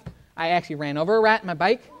RSF, I actually ran over a rat on my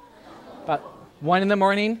bike about 1 in the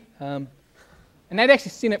morning. And I'd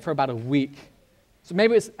actually seen it for about a week. So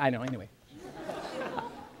maybe it was, I don't know, anyway.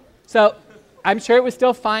 So I'm sure it was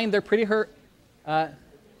still fine. They're pretty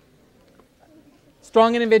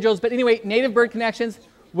strong individuals. But anyway, native bird connections,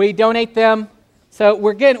 we donate them. So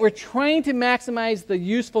we're trying to maximize the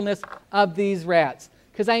usefulness of these rats,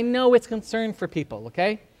 because I know it's concern for people,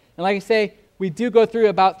 okay? And like I say, we do go through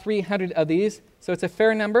about 300 of these, so it's a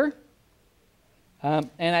fair number.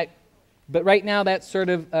 But right now, that's sort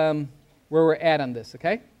of where we're at on this,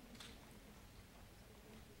 okay?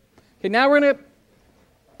 Okay, now we're going to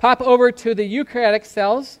pop over to the eukaryotic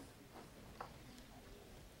cells.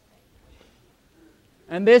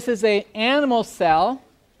 And this is an animal cell.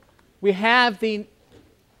 We have the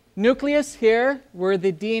nucleus here where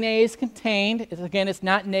the DNA is contained. Again, it's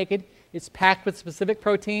not naked. It's packed with specific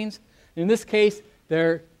proteins. In this case,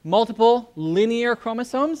 there are multiple linear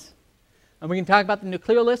chromosomes. And we can talk about the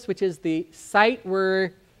nucleolus, which is the site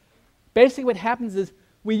where basically what happens is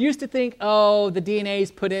we used to think, oh, the DNA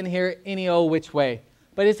is put in here any old which way.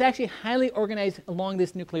 But it's actually highly organized along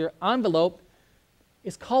this nuclear envelope.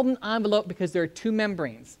 It's called an envelope because there are two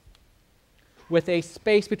membranes with a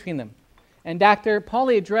space between them. And Dr.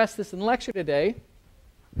 Pauly addressed this in the lecture today.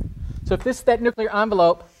 So if this is that nuclear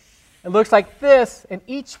envelope, it looks like this, and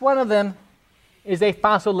each one of them is a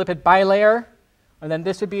phospholipid bilayer. And then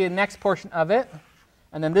this would be the next portion of it.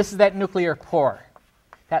 And then this is that nuclear pore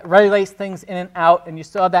that regulates things in and out. And you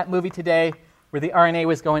saw that movie today where the RNA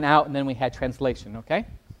was going out, and then we had translation, okay?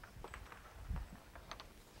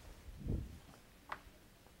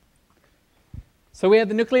 So we have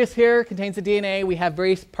the nucleus here, contains the DNA. We have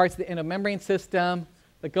various parts of the endomembrane system,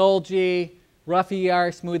 the Golgi, rough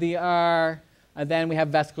ER, smooth ER, and then we have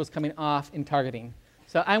vesicles coming off in targeting.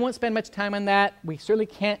 So I won't spend much time on that. We certainly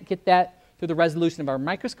can't get that through the resolution of our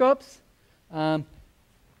microscopes.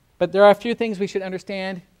 But there are a few things we should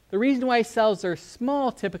understand. The reason why cells are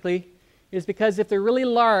small typically is because if they're really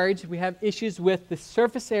large, we have issues with the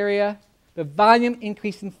surface area, the volume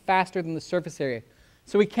increasing faster than the surface area.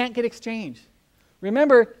 So we can't get exchange.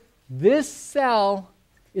 Remember, this cell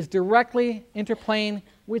is directly interplaying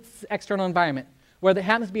with the external environment. Whether it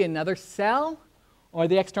happens to be another cell or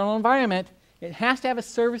the external environment, it has to have a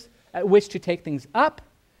surface at which to take things up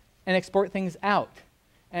and export things out.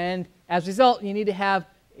 And as a result, you need to have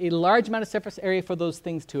a large amount of surface area for those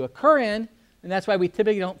things to occur in, and that's why we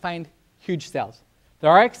typically don't find huge cells.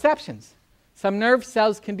 There are exceptions. Some nerve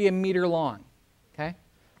cells can be a meter long, okay?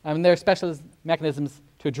 There are special mechanisms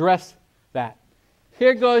to address that.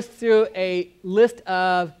 Here goes through a list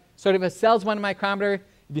of sort of a cells 1 micrometer.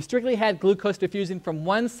 If you strictly had glucose diffusion from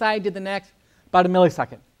one side to the next, about a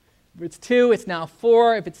millisecond. If it's 2, it's now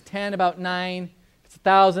 4. If it's 10, about 9. If it's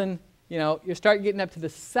 1,000, you start getting up to the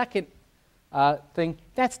second thing.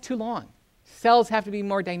 That's too long. Cells have to be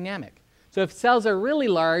more dynamic. So if cells are really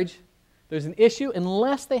large, there's an issue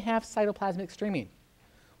unless they have cytoplasmic streaming,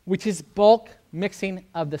 which is bulk mixing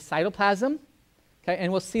of the cytoplasm. Okay,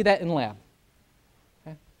 and we'll see that in lab.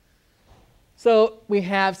 Okay. So we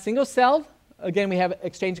have single cell. Again, we have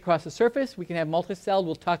exchange across the surface. We can have multi-celled.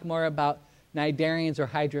 We'll talk more about cnidarians or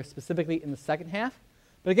hydra specifically in the second half.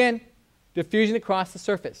 But again, diffusion across the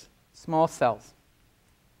surface, small cells.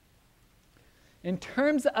 In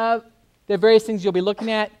terms of the various things you'll be looking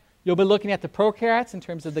at the prokaryotes in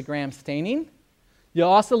terms of the gram staining. You'll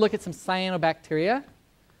also look at some cyanobacteria,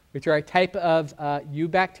 which are a type of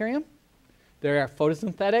eubacterium. They are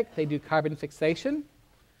photosynthetic. They do carbon fixation.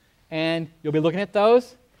 And you'll be looking at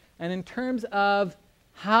those. And in terms of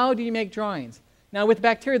how do you make drawings? Now, with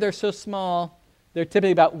bacteria, they're so small, they're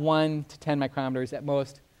typically about 1 to 10 micrometers at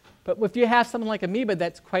most. But if you have something like amoeba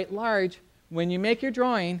that's quite large, when you make your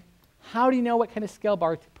drawing, how do you know what kind of scale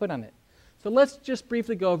bar to put on it? So let's just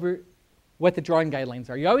briefly go over what the drawing guidelines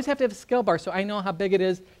are. You always have to have a scale bar so I know how big it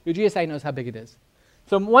is. Your GSI knows how big it is.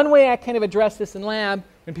 So one way I kind of address this in lab,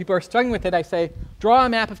 when people are struggling with it, I say, draw a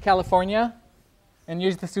map of California. And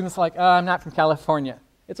usually the students are like, oh, I'm not from California.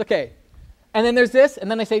 It's okay. And then there's this, and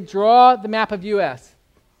then I say, draw the map of US.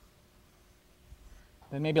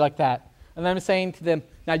 Then maybe like that. And then I'm saying to them,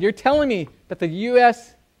 now you're telling me that the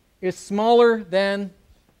US is smaller than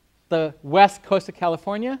the west coast of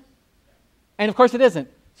California? And of course it isn't.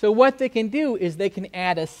 So what they can do is they can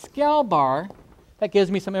add a scale bar that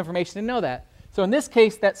gives me some information to know that. So in this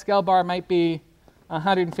case, that scale bar might be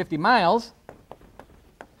 150 miles.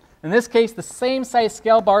 In this case, the same size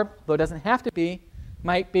scale bar, though it doesn't have to be,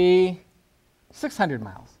 might be 600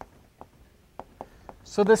 miles.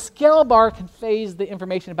 So the scale bar conveys the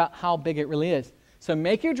information about how big it really is. So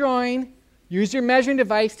make your drawing, use your measuring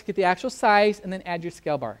device to get the actual size, and then add your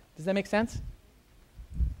scale bar. Does that make sense?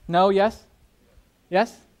 No? Yes?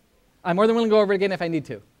 Yes? I'm more than willing to go over it again if I need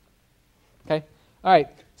to. Okay? All right.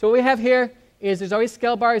 So what we have here is there's always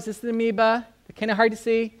scale bars. This is the amoeba. They're kind of hard to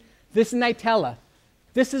see. This is Nitella.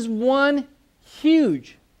 This is one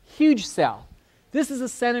huge, huge cell. This is a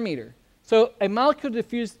centimeter. So a molecule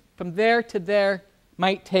diffused from there to there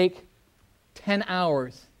might take 10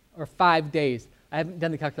 hours or 5 days. I haven't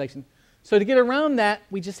done the calculation. So to get around that,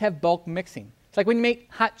 we just have bulk mixing. It's like when you make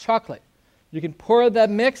hot chocolate. You can pour the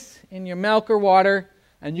mix in your milk or water,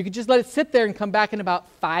 and you can just let it sit there and come back in about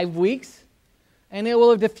 5 weeks, and it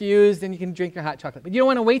will have diffused, and you can drink your hot chocolate. But you don't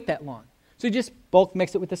want to wait that long. So you just bulk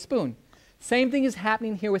mix it with a spoon. Same thing is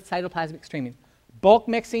happening here with cytoplasmic streaming. Bulk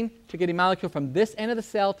mixing to get a molecule from this end of the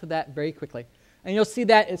cell to that very quickly. And you'll see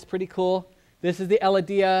that it's pretty cool. This is the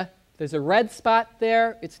Eladia. There's a red spot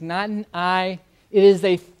there. It's not an eye. It is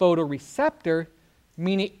a photoreceptor,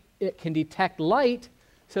 meaning it can detect light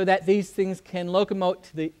so that these things can locomote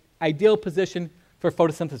to the ideal position for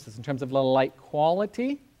photosynthesis in terms of light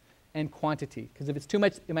quality and quantity. Because if it's too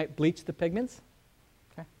much, it might bleach the pigments.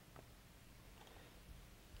 Okay.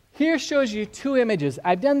 Here shows you 2 images.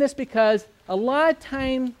 I've done this because a lot of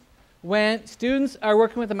time when students are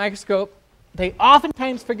working with a microscope, they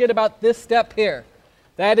oftentimes forget about this step here.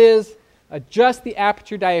 That is, adjust the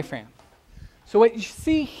aperture diaphragm. So what you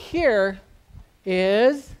see here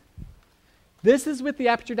is, this is with the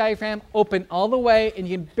aperture diaphragm open all the way, and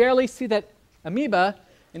you can barely see that amoeba,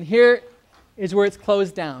 and here is where it's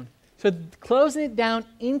closed down. So closing it down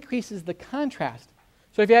increases the contrast.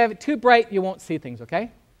 So if you have it too bright, you won't see things,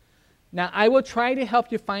 okay? Now, I will try to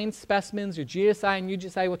help you find specimens, or GSI and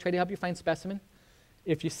UGSI will try to help you find specimen.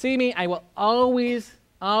 If you see me, I will always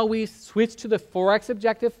switch to the 4x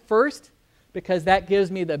objective first, because that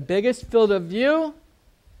gives me the biggest field of view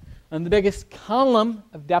and the biggest column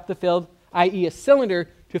of depth of field, i.e. a cylinder,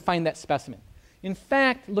 to find that specimen. In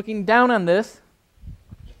fact, looking down on this,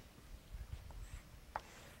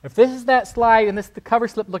 if this is that slide and this is the cover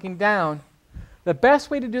slip looking down, the best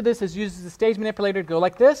way to do this is use the stage manipulator to go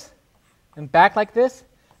like this and back like this,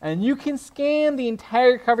 and you can scan the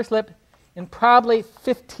entire cover slip in probably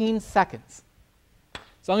 15 seconds,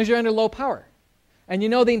 as long as you're under low power. And you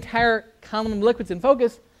know the entire column of liquids in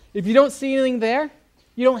focus. If you don't see anything there,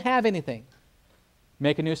 you don't have anything.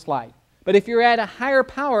 Make a new slide. But if you're at a higher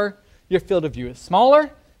power, your field of view is smaller,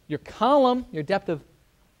 your column, your depth of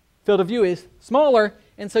field of view is smaller,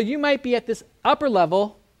 and so you might be at this upper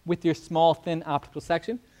level with your small, thin optical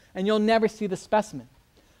section, and you'll never see the specimen.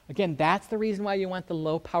 Again, that's the reason why you want the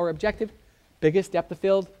low power objective. Biggest depth of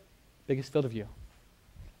field, biggest field of view.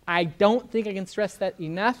 I don't think I can stress that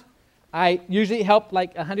enough. I usually help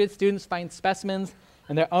like 100 students find specimens,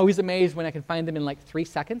 and they're always amazed when I can find them in like 3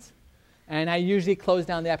 seconds. And I usually close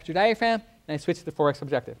down the aperture diaphragm, and I switch to the 4x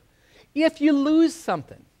objective. If you lose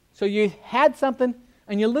something, so you had something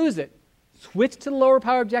and you lose it, switch to the lower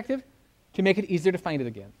power objective to make it easier to find it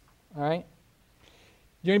again. All right?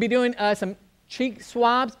 You're going to be doing some cheek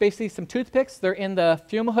swabs, basically some toothpicks. They're in the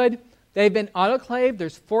fume hood. They've been autoclaved.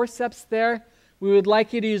 There's forceps there. We would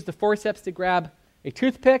like you to use the forceps to grab a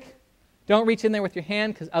toothpick. Don't reach in there with your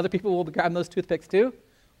hand because other people will be grabbing those toothpicks too.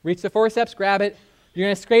 Reach the forceps, grab it. You're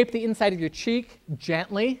going to scrape the inside of your cheek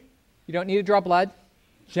gently. You don't need to draw blood.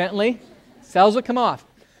 Gently. Cells will come off.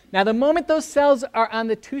 Now, the moment those cells are on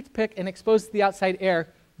the toothpick and exposed to the outside air,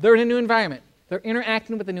 they're in a new environment. They're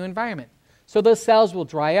interacting with the new environment. So those cells will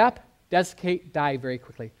dry up, desiccate, die very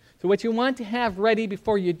quickly. So what you want to have ready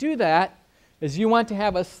before you do that is you want to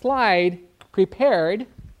have a slide prepared.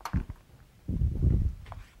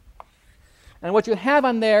 And what you have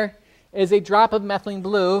on there is a drop of methylene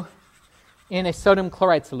blue in a sodium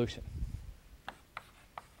chloride solution.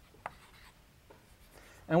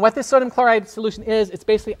 And what this sodium chloride solution is, it's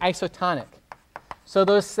basically isotonic. So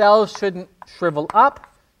those cells shouldn't shrivel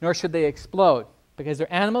up, nor should they explode. Because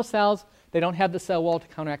they're animal cells, they don't have the cell wall to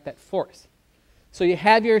counteract that force. So you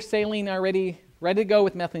have your saline already ready to go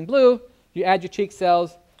with methylene blue. You add your cheek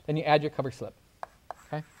cells, then you add your cover slip.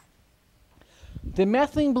 Okay? The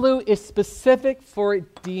methylene blue is specific for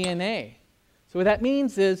DNA. So what that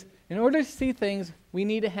means is, in order to see things, we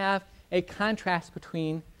need to have a contrast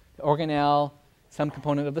between the organelle, some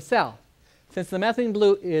component of the cell. Since the methylene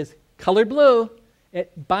blue is colored blue,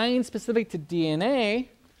 it binds specific to DNA.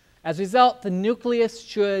 As a result, the nucleus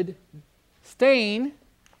should stain,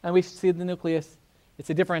 and we see the nucleus, it's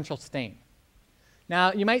a differential stain.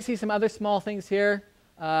 Now, you might see some other small things here.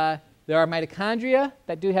 There are mitochondria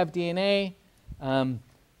that do have DNA,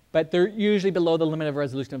 but they're usually below the limit of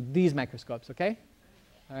resolution of these microscopes, okay?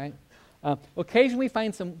 All right. Occasionally, we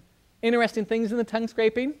find some interesting things in the tongue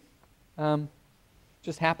scraping.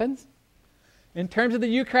 Just happens. In terms of the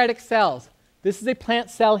eukaryotic cells, this is a plant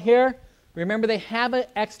cell here. Remember, they have an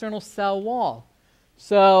external cell wall.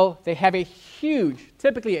 So they have a huge,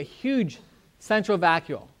 typically a huge central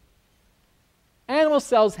vacuole. Animal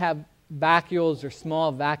cells have vacuoles or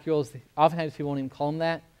small vacuoles. Oftentimes people won't even call them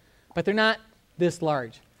that. But they're not this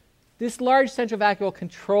large. This large central vacuole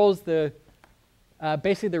controls the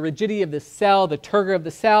basically the rigidity of the cell, the turgor of the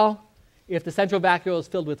cell. If the central vacuole is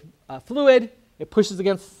filled with fluid, it pushes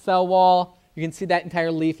against the cell wall. You can see that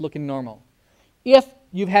entire leaf looking normal. If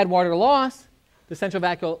you've had water loss, the central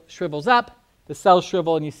vacuole shrivels up, the cells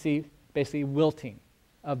shrivel, and you see basically wilting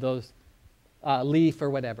of those leaf or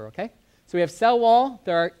whatever, okay? So we have cell wall.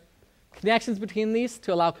 There are connections between these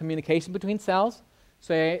to allow communication between cells.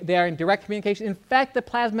 So they are in direct communication. In fact, the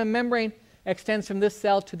plasma membrane extends from this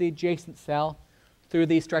cell to the adjacent cell through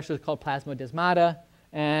these structures called plasmodesmata,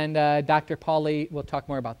 and Dr. Pauly will talk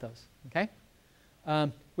more about those, okay?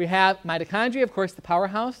 We have mitochondria, of course, the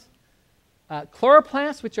powerhouse.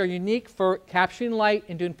 Chloroplasts, which are unique for capturing light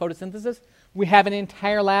and doing photosynthesis. We have an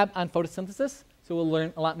entire lab on photosynthesis, so we'll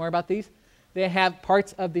learn a lot more about these. They have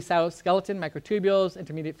parts of the cytoskeleton, microtubules,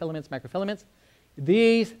 intermediate filaments, microfilaments.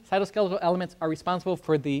 These cytoskeletal elements are responsible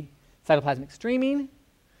for the cytoplasmic streaming.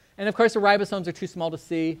 And of course, the ribosomes are too small to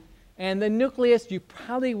see. And the nucleus you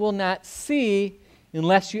probably will not see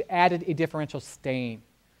unless you added a differential stain,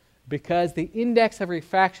 because the index of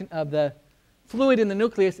refraction of the fluid in the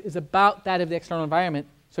nucleus is about that of the external environment,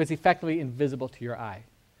 so it's effectively invisible to your eye,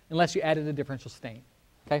 unless you added a differential stain.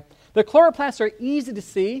 Okay? The chloroplasts are easy to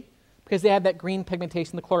see because they have that green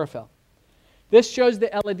pigmentation, the chlorophyll. This shows the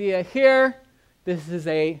Eladia here. This is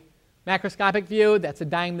a macroscopic view. That's a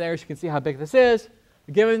dime there, so you can see how big this is.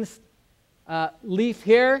 The given leaf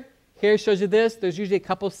here shows you this. There's usually a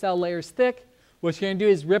couple cell layers thick. What you're going to do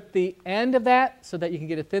is rip the end of that so that you can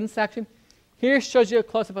get a thin section. Here shows you a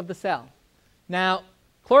close-up of the cell. Now,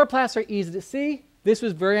 chloroplasts are easy to see. This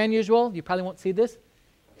was very unusual. You probably won't see this.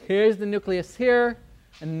 Here's the nucleus here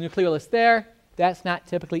and the nucleolus there. That's not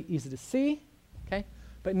typically easy to see. Okay?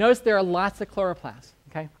 But notice there are lots of chloroplasts.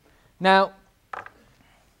 Okay? Now,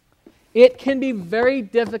 it can be very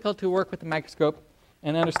difficult to work with the microscope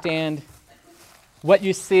and understand what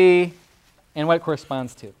you see and what it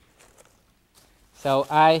corresponds to. So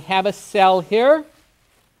I have a cell here.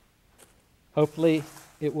 Hopefully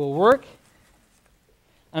it will work.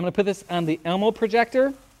 I'm going to put this on the Elmo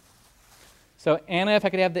projector. So Anna, if I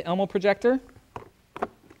could have the Elmo projector.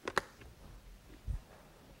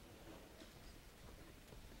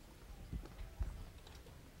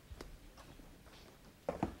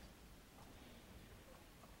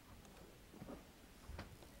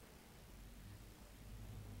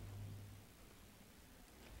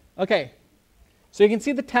 Okay, so you can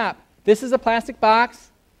see the top. This is a plastic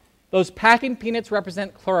box. Those packing peanuts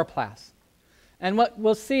represent chloroplasts. And what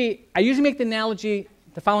we'll see, I usually make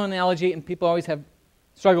the following analogy, and people always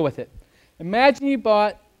struggle with it. Imagine you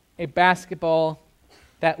bought a basketball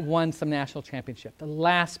that won some national championship, the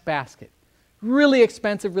last basket. Really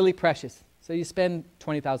expensive, really precious. So you spend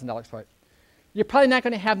 $20,000 for it. You're probably not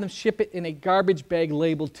going to have them ship it in a garbage bag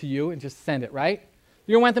labeled to you and just send it, right?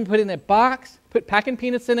 You're going to want them to put it in a box, put packing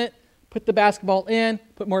peanuts in it, put the basketball in,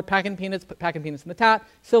 put more packing peanuts, put packing peanuts in the top,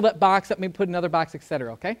 fill that box up, maybe put another box,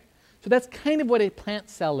 etc., okay? So that's kind of what a plant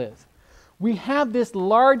cell is. We have this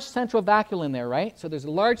large central vacuole in there, right? So there's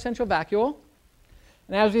a large central vacuole.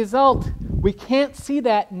 And as a result, we can't see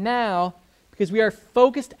that now because we are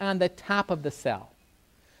focused on the top of the cell.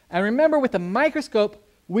 And remember, with the microscope,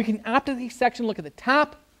 we can optically section look at the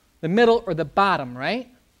top, the middle, or the bottom, right?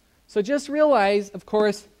 So just realize, of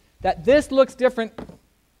course, that this looks different.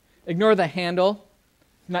 Ignore the handle,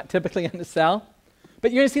 not typically on the cell.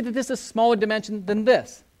 But you're going to see that this is a smaller dimension than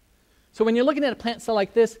this. So when you're looking at a plant cell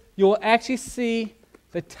like this, you'll actually see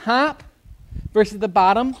the top versus the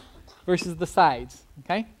bottom versus the sides,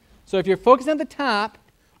 okay? So if you're focused on the top,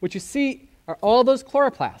 what you see are all those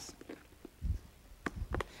chloroplasts.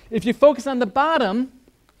 If you focus on the bottom,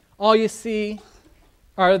 all you see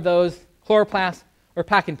are those chloroplasts or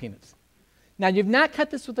packing peanuts. Now, you've not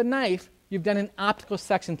cut this with a knife. You've done an optical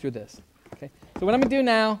section through this, okay? So what I'm going to do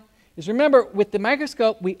now is, remember, with the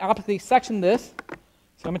microscope, we optically section this.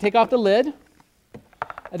 So I'm going to take off the lid.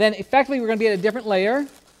 And then effectively, we're going to be at a different layer.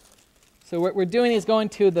 So what we're doing is going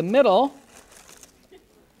to the middle.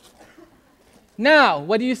 Now,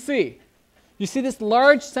 what do you see? You see this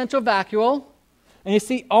large central vacuole, and you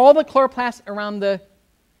see all the chloroplasts around the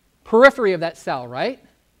periphery of that cell, right?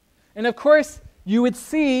 And of course, you would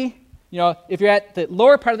see, if you're at the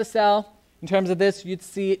lower part of the cell, in terms of this, you'd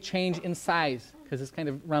see it change in size because it's kind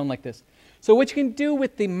of round like this. So what you can do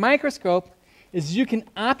with the microscope is you can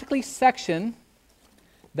optically section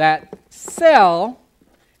that cell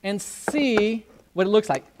and see what it looks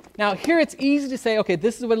like. Now, here it's easy to say, okay,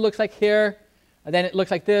 this is what it looks like here, and then it looks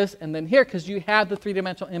like this, and then here, because you have the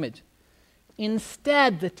three-dimensional image.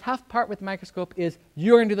 Instead, the tough part with the microscope is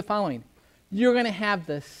you're going to do the following. You're going to have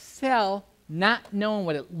the cell not knowing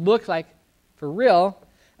what it looks like for real,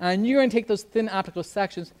 and you're going to take those thin optical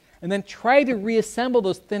sections and then try to reassemble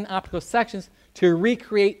those thin optical sections to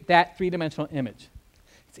recreate that three-dimensional image.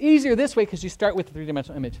 It's easier this way because you start with the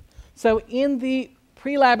three-dimensional image. So in the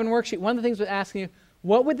pre-lab and worksheet, one of the things was asking you,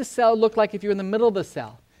 what would the cell look like if you were in the middle of the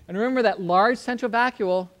cell? And remember that large central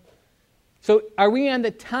vacuole. So are we on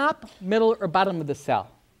the top, middle, or bottom of the cell?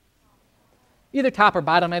 Either top or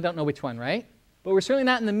bottom, I don't know which one, right? But we're certainly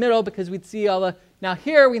not in the middle because we'd see all the... Now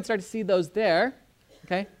here, we can start to see those there,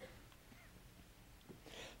 okay?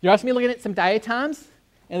 You're also going to be looking at some diatoms.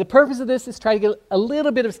 And the purpose of this is try to get a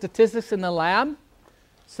little bit of statistics in the lab.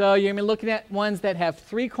 So you're going to be looking at ones that have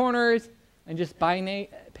 3 corners and just pinnate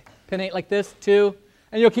like this, 2,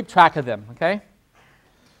 and you'll keep track of them, okay?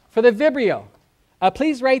 For the Vibrio,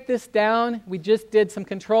 please write this down. We just did some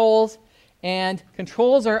controls, and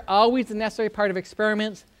controls are always a necessary part of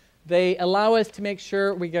experiments. They allow us to make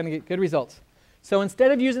sure we're going to get good results. So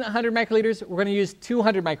instead of using 100 microliters, we're going to use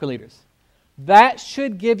 200 microliters. That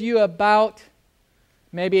should give you about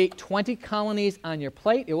maybe 20 colonies on your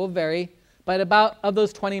plate. It will vary, but about of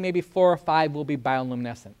those 20, maybe 4 or 5 will be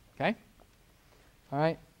bioluminescent, okay? All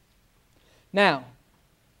right. Now,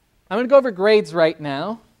 I'm going to go over grades right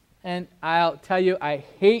now, and I'll tell you I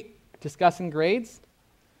hate discussing grades,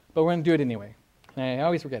 but we're going to do it anyway. I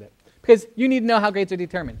always forget it, because you need to know how grades are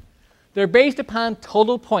determined. They're based upon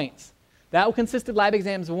total points. That will consist of lab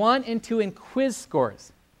exams 1 and 2 and quiz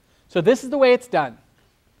scores. So this is the way it's done.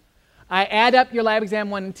 I add up your lab exam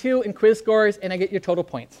 1 and 2 and quiz scores, and I get your total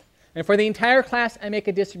points. And for the entire class, I make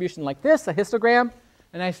a distribution like this, a histogram,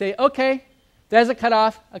 and I say, okay, there's a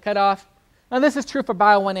cutoff, a cutoff. Now this is true for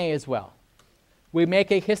Bio 1A as well. We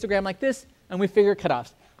make a histogram like this, and we figure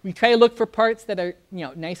cutoffs. We try to look for parts that are,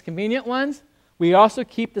 nice, convenient ones. We also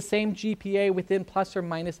keep the same GPA within plus or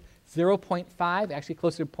minus 0.5, actually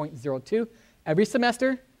closer to 0.02 every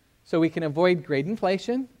semester, so we can avoid grade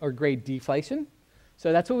inflation or grade deflation.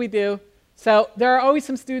 So that's what we do. So there are always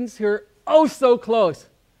some students who are oh so close.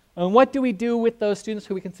 And what do we do with those students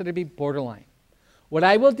who we consider to be borderline? What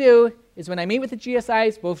I will do is when I meet with the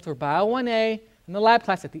GSIs, both for Bio 1A and the lab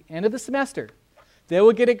class at the end of the semester, they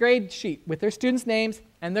will get a grade sheet with their students' names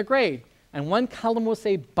and their grade. And one column will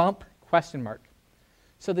say bump ?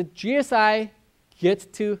 So the GSI gets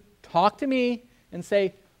to talk to me and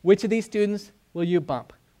say, which of these students will you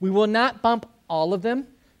bump? We will not bump all of them,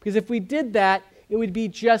 because if we did that, it would be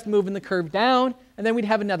just moving the curve down, and then we'd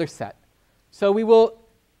have another set. So we will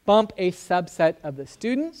bump a subset of the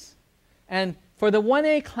students. And for the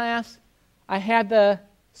 1A class, I had the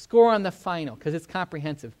score on the final because it's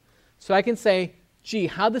comprehensive. So I can say, gee,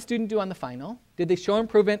 how'd the student do on the final? Did they show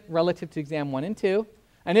improvement relative to exam 1 and 2?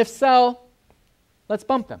 And if so, let's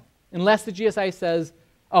bump them. Unless the GSI says,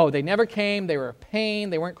 oh, they never came, they were a pain,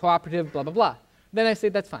 they weren't cooperative, blah, blah, blah. Then I say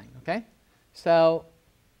that's fine, okay? So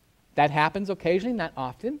that happens occasionally, not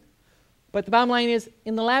often. But the bottom line is,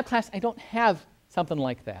 in the lab class, I don't have something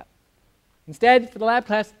like that. Instead, for the lab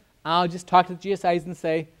class, I'll just talk to the GSIs and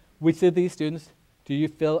say, which of these students do you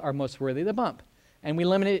feel are most worthy of the bump? And we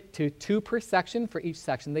limit it to 2 per section for each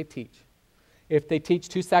section they teach. If they teach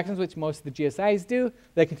 2 sections, which most of the GSIs do,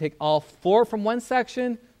 they can take all 4 from one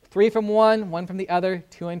section, 3 from one, 1 from the other,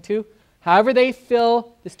 2 and 2. However they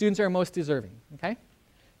feel the students are most deserving, okay?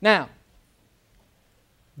 Now,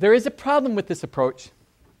 there is a problem with this approach,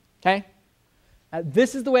 okay?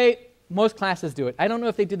 This is the way most classes do it. I don't know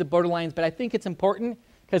if they do the borderlines, but I think it's important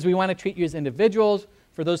because we want to treat you as individuals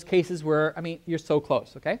for those cases where, I mean, you're so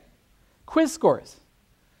close, okay? Quiz scores.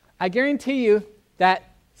 I guarantee you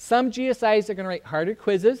that some GSIs are going to write harder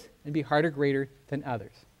quizzes and be harder grader than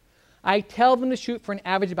others. I tell them to shoot for an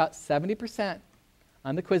average about 70%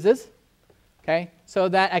 on the quizzes, okay, so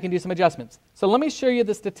that I can do some adjustments. So let me show you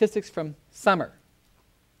the statistics from summer.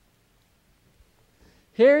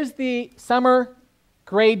 Here's the summer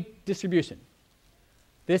grade distribution.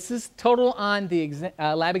 This is total on the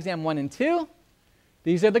lab exam 1 and 2.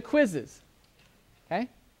 These are the quizzes, okay?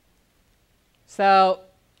 So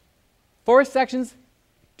 4 sections,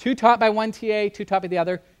 2 taught by one TA, 2 taught by the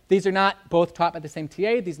other. These are not both taught by the same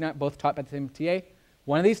TA. These are not both taught by the same TA.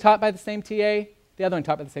 One of these taught by the same TA, the other one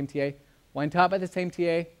taught by the same TA. One taught by the same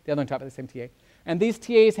TA, the other one taught by the same TA. And these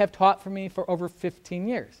TAs have taught for me for over 15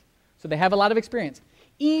 years. So they have a lot of experience.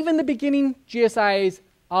 Even the beginning GSIs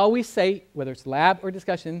always say, whether it's lab or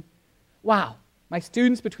discussion, wow, my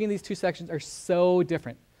students between these 2 sections are so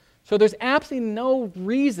different. So there's absolutely no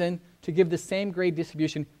reason to give the same grade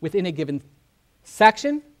distribution within a given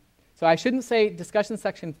section. So I shouldn't say discussion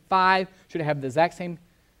section 5 should have the exact same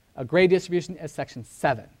grade distribution as section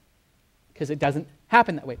 7, because it doesn't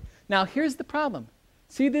happen that way. Now here's the problem.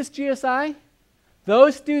 See this GSI?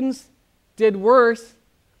 Those students did worse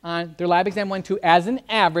on their lab exam 1, 2 as an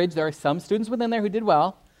average. There are some students within there who did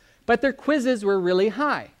well, but their quizzes were really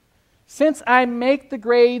high. Since I make the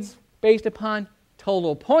grades based upon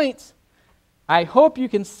total points, I hope you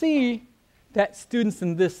can see that students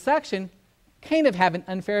in this section kind of have an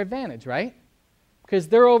unfair advantage, right? Because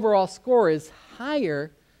their overall score is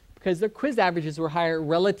higher because their quiz averages were higher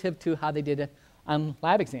relative to how they did it on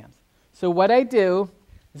lab exams. So what I do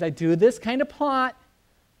is I do this kind of plot,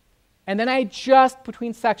 and then I adjust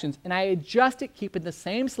between sections, and I adjust it keeping the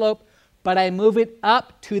same slope, but I move it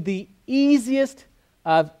up to the easiest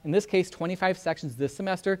of, in this case, 25 sections this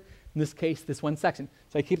semester, in this case, this one section.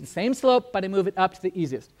 So I keep the same slope, but I move it up to the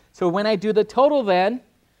easiest. So when I do the total then,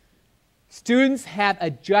 students have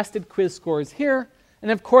adjusted quiz scores here,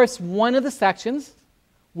 and of course, one of the sections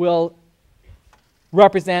will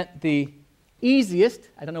represent the easiest.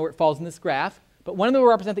 I don't know where it falls in this graph, but one of them will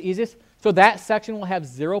represent the easiest. So that section will have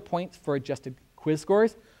 0 points for adjusted quiz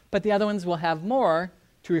scores, but the other ones will have more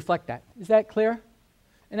to reflect that. Is that clear?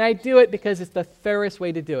 And I do it because it's the fairest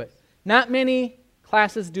way to do it. Not many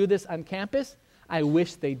classes do this on campus. I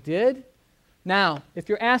wish they did. Now, if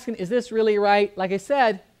you're asking, is this really right? Like I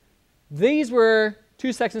said, these were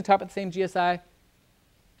 2 sections taught by the same GSI.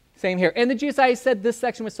 Same here. And the GSI said this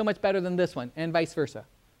section was so much better than this one, and vice versa.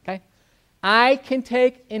 Okay? I can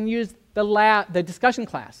take and use the discussion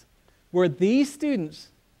class, where these students,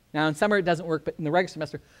 now in summer it doesn't work, but in the regular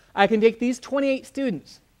semester, I can take these 28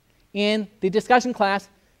 students in the discussion class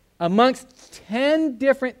amongst 10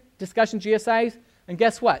 different discussion GSIs, and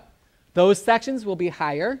guess what? Those sections will be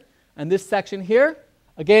higher, and this section here,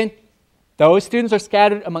 again, those students are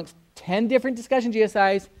scattered amongst 10 different discussion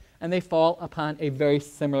GSIs, and they fall upon a very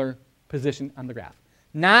similar position on the graph.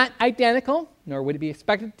 Not identical, nor would it be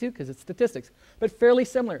expected to because it's statistics, but fairly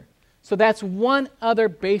similar. So that's one other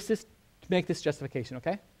basis to make this justification,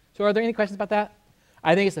 okay? So are there any questions about that?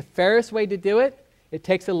 I think it's the fairest way to do it. It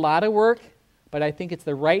takes a lot of work, but I think it's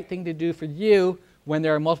the right thing to do for you when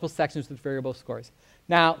there are multiple sections with variable scores.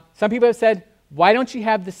 Now, some people have said, why don't you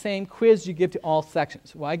have the same quiz you give to all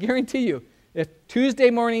sections? Well, I guarantee you, if Tuesday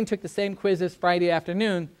morning took the same quiz as Friday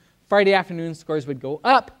afternoon scores would go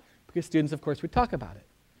up because students, of course, would talk about it.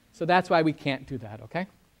 So that's why we can't do that, okay?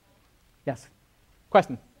 Yes?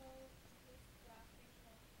 Question? So this graphing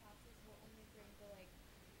of classes will only bring the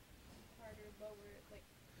harder, lower,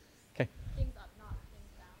 Okay. things up, not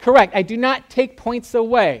Correct. I do not take points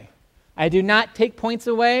away. I do not take points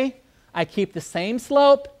away. I keep the same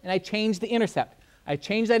slope, and I change the intercept. I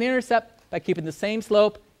change that intercept by keeping the same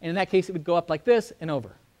slope, and in that case, it would go up like this and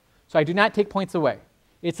over. So I do not take points away.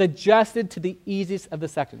 It's adjusted to the easiest of the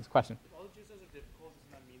sections. Question? If all the GSIs are difficult,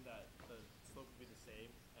 doesn't that mean that the slope would be the same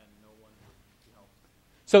and no one would be helped?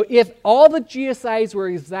 So if all the GSIs were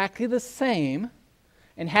exactly the same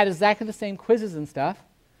and had exactly the same quizzes and stuff,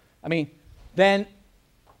 I mean, then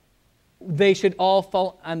they should all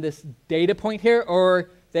fall on this data point here,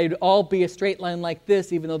 or they'd all be a straight line like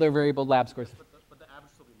this, even though they're variable lab scores. But the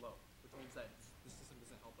average will be low, which means that the system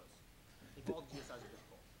doesn't help us. If all the GSIs are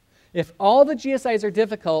difficult. If all the GSIs are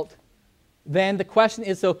difficult, then the question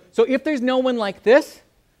is, so if there's no one like this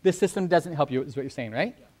system doesn't help you, is what you're saying,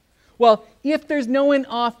 right? Yeah. Well, if there's no one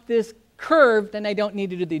off this curve, then I don't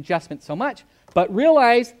need to do the adjustment so much. But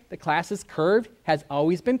realize the class is curved, has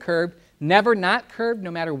always been curved, never not curved,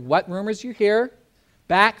 no matter what rumors you hear.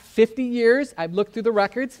 Back 50 years, I've looked through the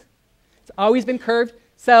records. It's always been curved.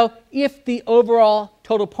 So if the overall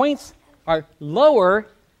total points are lower,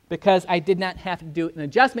 because I did not have to do an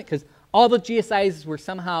adjustment, because all the GSIs were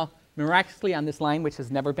somehow miraculously on this line, which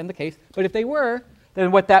has never been the case. But if they were,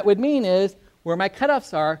 then what that would mean is where my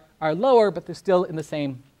cutoffs are lower, but they're still in the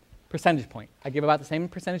same percentage point. I give about the same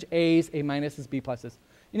percentage A's, A minuses, B pluses.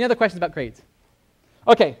 Any other questions about grades?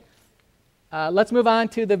 Okay, let's move on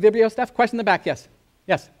to the Vibrio stuff. Question in the back, yes?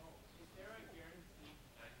 Yes? Is there a guaranteed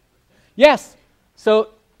 90%? Yes. So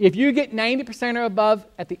if you get 90% or above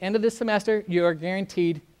at the end of this semester, you are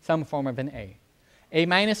guaranteed some form of an A. A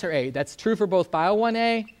minus or A. That's true for both Bio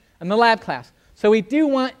 1A and the lab class. So we do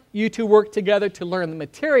want you to work together to learn the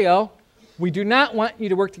material. We do not want you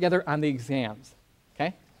to work together on the exams.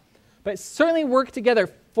 Okay? But certainly work together.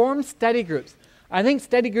 Form study groups. I think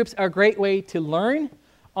study groups are a great way to learn.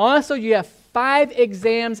 Also, you have 5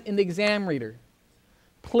 exams in the exam reader.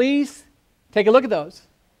 Please take a look at those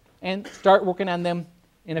and start working on them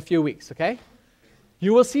in a few weeks, okay?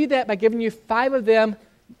 You will see that by giving you 5 of them,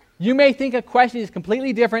 you may think a question is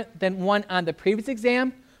completely different than one on the previous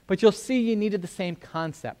exam, but you'll see you needed the same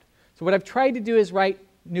concept. So what I've tried to do is write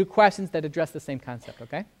new questions that address the same concept,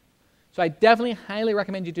 okay? So I definitely highly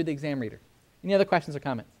recommend you do the exam reader. Any other questions or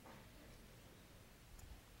comments?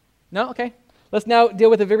 No? Okay. Let's now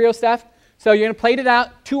deal with the Vibrio stuff. So you're going to plate it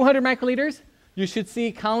out, 200 microliters. You should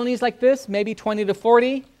see colonies like this, maybe 20 to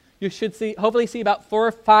 40. You should hopefully see about 4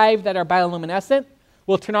 or 5 that are bioluminescent.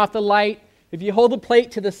 We'll turn off the light. If you hold the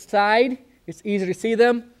plate to the side, it's easier to see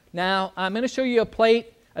them. Now, I'm going to show you a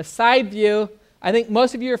plate, a side view. I think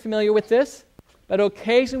most of you are familiar with this, but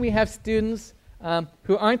occasionally we have students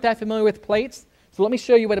who aren't that familiar with plates. So let me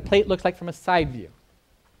show you what a plate looks like from a side view.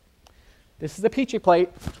 This is a Petri plate.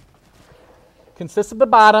 Consists of the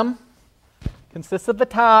bottom, consists of the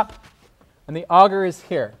top, and the auger is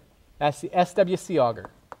here. That's the SWC auger.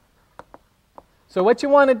 So what you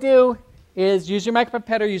want to do is use your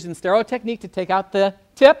micropipetter using stereo technique to take out the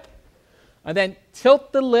tip, and then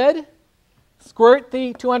tilt the lid, squirt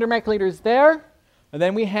the 200 microliters there, and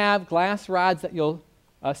then we have glass rods that you'll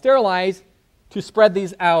sterilize to spread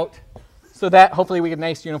these out so that hopefully we get a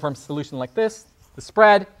nice uniform solution like this, the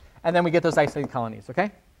spread, and then we get those isolated colonies,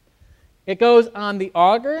 okay? It goes on the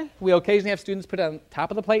auger. We occasionally have students put it on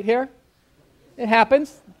top of the plate here. It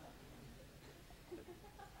happens.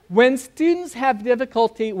 When students have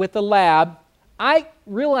difficulty with the lab, I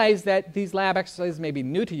realize that these lab exercises may be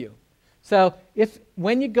new to you. So if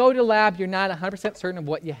when you go to lab you're not 100% certain of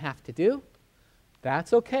what you have to do,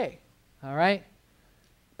 that's okay, all right?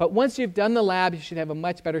 But once you've done the lab, you should have a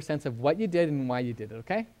much better sense of what you did and why you did it,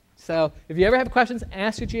 okay? So if you ever have questions,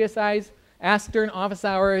 ask your GSIs, ask during office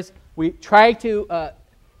hours. We try to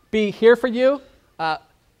be here for you.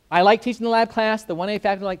 I like teaching the lab class. The 1A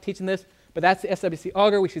faculty like teaching this, but that's the SWC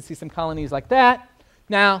auger. We should see some colonies like that.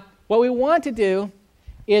 Now, what we want to do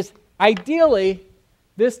is ideally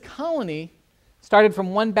this colony started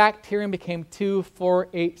from 1 bacterium, became 2, 4,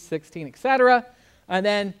 8, 16, etc. And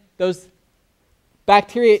then those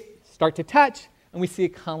bacteria start to touch, and we see a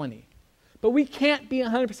colony. But we can't be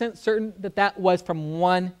 100% certain that that was from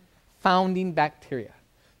one founding bacteria.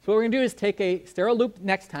 So what we're going to do is take a sterile loop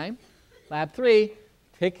next time, lab 3,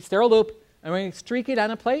 take a sterile loop, and we're going to streak it on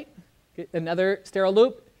a plate, get another sterile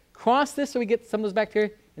loop, cross this so we get some of those bacteria,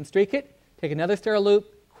 and streak it, take another sterile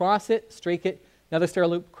loop, cross it, streak it, another sterile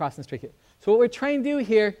loop, cross and streak it. So what we're trying to do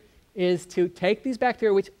here is to take these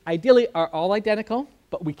bacteria, which ideally are all identical,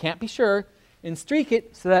 but we can't be sure, and streak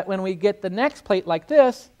it so that when we get the next plate like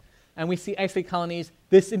this, and we see isolated colonies,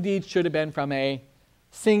 this indeed should have been from a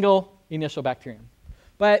single initial bacterium.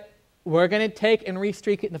 But we're going to take and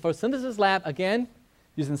restreak it in the photosynthesis lab again,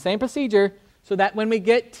 using the same procedure so that when we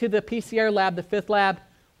get to the PCR lab, the 5th lab,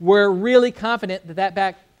 we're really confident that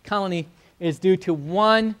that colony is due to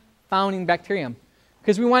one founding bacterium.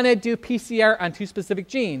 Because we want to do PCR on 2 specific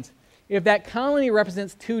genes. If that colony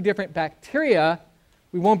represents 2 different bacteria,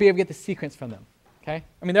 we won't be able to get the sequence from them. Okay?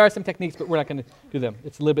 I mean, there are some techniques, but we're not going to do them.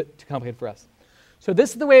 It's a little bit too complicated for us. So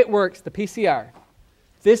this is the way it works, the PCR.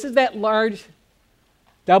 This is that large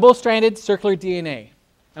double-stranded circular DNA.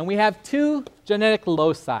 And we have 2 genetic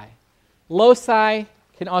loci. Loci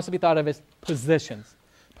can also be thought of as positions.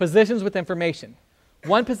 Positions with information.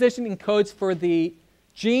 One position encodes for the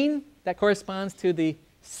gene that corresponds to the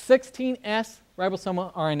 16S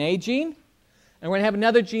ribosomal RNA gene. And we're going to have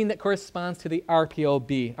another gene that corresponds to the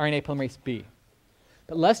RPOB, RNA polymerase B.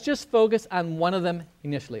 But let's just focus on one of them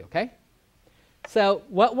initially, okay? So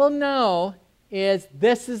what we'll know is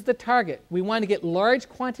this is the target. We want to get large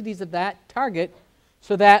quantities of that target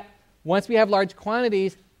so that once we have large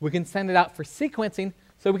quantities, we can send it out for sequencing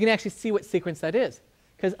so we can actually see what sequence that is.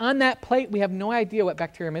 Because on that plate, we have no idea what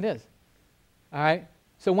bacterium it is. All right?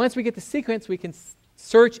 So once we get the sequence, we can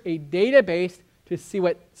search a database to see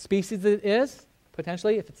what species it is,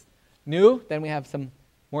 potentially. If it's new, then we have some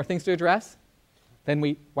more things to address. Then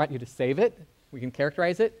we want you to save it. We can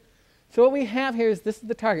characterize it. So what we have here is this is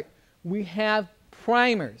the target. We have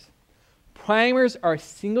primers. Primers are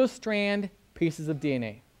single-strand pieces of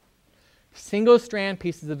DNA. Single-strand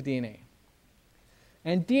pieces of DNA.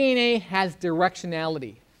 And DNA has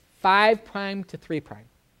directionality, 5' to 3'.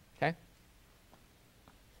 Okay?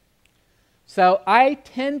 So I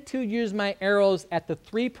tend to use my arrows at the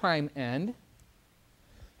 3' end.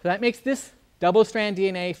 So that makes this double-strand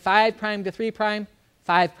DNA 5' to 3',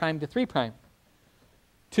 5' to 3'.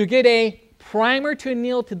 To get a primer to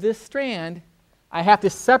anneal to this strand, I have to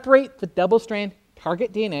separate the double-strand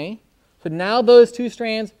target DNA. So now those 2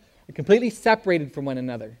 strands are completely separated from one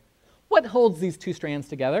another. What holds these 2 strands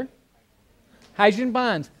together? Hydrogen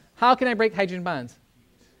bonds. How can I break hydrogen bonds?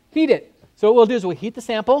 Heat it. So what we'll do is we'll heat the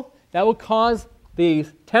sample. That will cause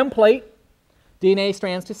these template DNA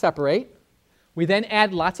strands to separate. We then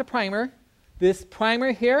add lots of primer. This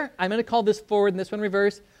primer here, I'm going to call this forward and this one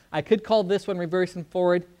reverse. I could call this one reverse and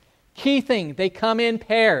forward. Key thing, they come in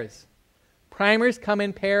pairs. Primers come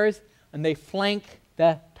in pairs and they flank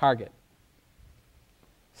the target.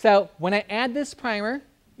 So when I add this primer,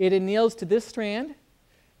 it anneals to this strand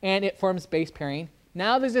and it forms base pairing.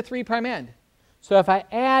 Now there's a 3' end. So if I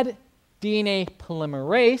add DNA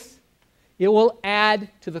polymerase, it will add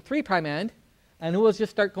to the 3' end and it will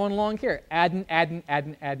just start going along here. Adding, adding,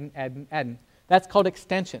 adding, adding, adding, adding. That's called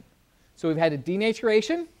extension. So we've had a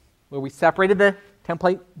denaturation where we separated the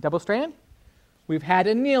template double strand. We've had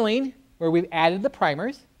annealing where we've added the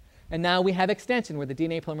primers. And now we have extension where the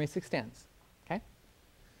DNA polymerase extends. Okay?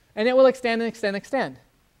 And it will extend and extend and extend.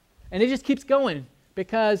 And it just keeps going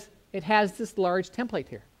because it has this large template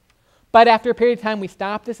here. But after a period of time, we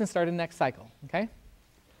stop this and start the next cycle. Okay?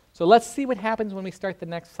 So let's see what happens when we start the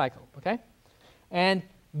next cycle. Okay? And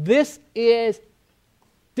this is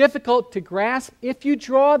difficult to grasp. If you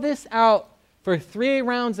draw this out for 3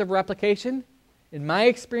 rounds of replication, in my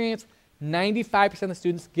experience, 95% of the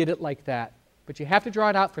students get it like that. But you have to draw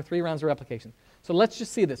it out for 3 rounds of replication. So let's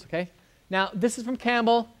just see this, okay? Now, this is from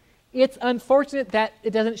Campbell. It's unfortunate that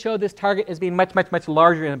it doesn't show this target as being much, much, much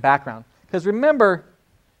larger in the background. Because remember,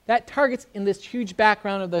 that target's in this huge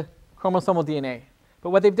background of the chromosomal DNA.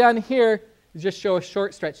 But what they've done here is just show a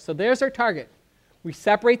short stretch. So there's our target. We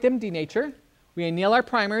separate them, denature. We anneal our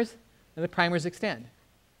primers, and the primers extend.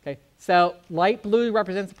 Okay, so light blue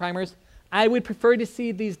represents the primers. I would prefer to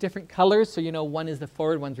see these different colors, so you know one is the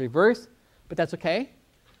forward, one's reverse, but that's okay.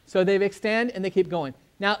 So they extend, and they keep going.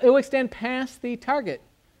 Now, it will extend past the target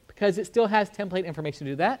because it still has template information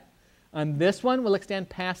to do that. This one will extend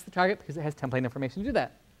past the target because it has template information to do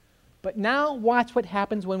that. But now watch what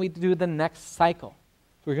happens when we do the next cycle.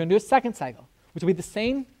 So we're going to do a second cycle, which will be the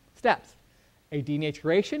same steps. A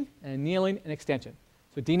denaturation, an annealing, and extension.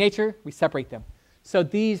 So denature, we separate them. So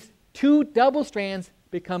these 2 double strands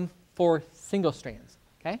become 4 single strands.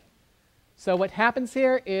 Okay? So what happens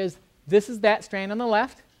here is this is that strand on the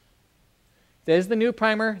left. There's the new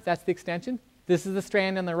primer. That's the extension. This is the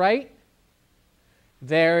strand on the right.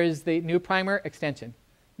 There is the new primer extension.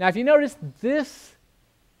 Now if you notice, this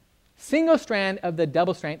single strand of the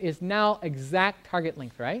double strand is now exact target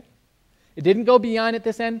length, right? It didn't go beyond at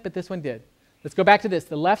this end, but this one did. Let's go back to this.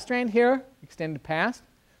 The left strand here extended past,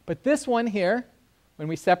 but this one here, when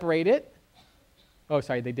we separate it, oh,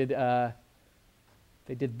 sorry, they did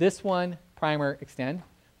this one, primer, extend,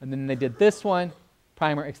 and then they did this one,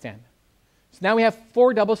 primer, extend. So now we have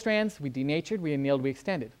 4 double strands. We denatured, we annealed, we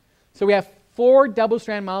extended. So we have 4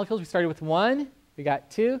 double-strand molecules. We started with 1, we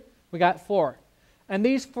got 2, we got 4. And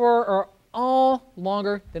these 4 are all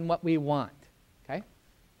longer than what we want. Okay?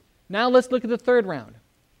 Now let's look at the third round.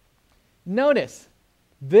 Notice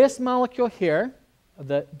this molecule here, of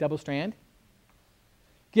the double strand,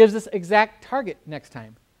 gives us exact target next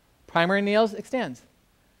time. Primary nails extends.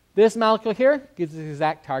 This molecule here gives us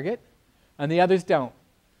exact target, and the others don't.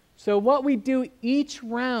 So what we do each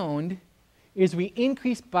round is we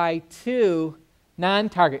increase by 2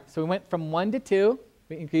 non-target. So we went from 1 to 2,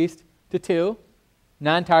 we increased to 2,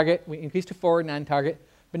 non-target, we increased to 4, non-target.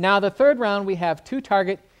 But now the third round, we have 2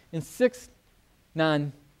 target and 6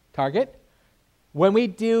 non-target. When we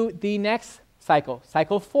do the next cycle,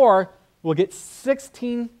 cycle 4, we'll get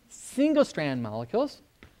 16 single-strand molecules,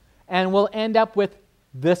 and we'll end up with,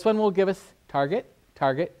 this one will give us target,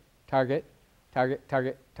 target, target, target,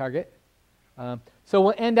 target, target. So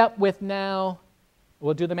we'll end up with now,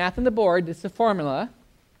 we'll do the math on the board, this is the formula.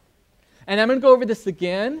 And I'm going to go over this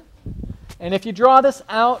again. And if you draw this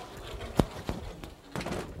out,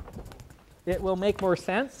 it will make more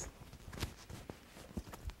sense.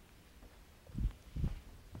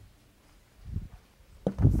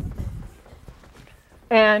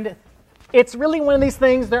 And it's really one of these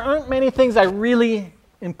things, there aren't many things I really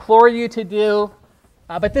implore you to do,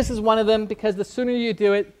 but this is one of them because the sooner you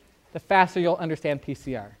do it, the faster you'll understand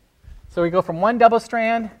PCR. So we go from 1 double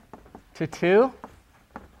strand to 2,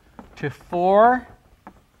 to 4,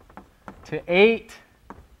 to 8,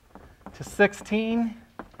 to 16,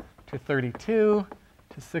 to 32,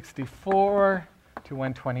 to 64, to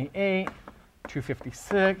 128,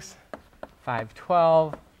 256,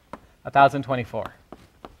 512, 1024.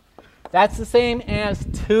 That's the same as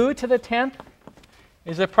 2 to the 10th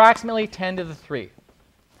is approximately 10 to the 3.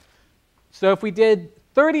 So if we did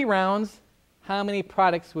 30 rounds, how many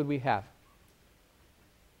products would we have?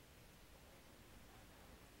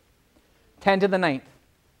 10 to the 9th,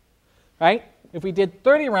 right? If we did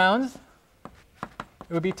 30 rounds,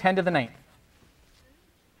 it would be 10 to the 9th.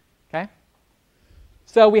 Okay?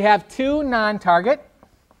 So we have 2 non-target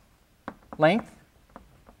length.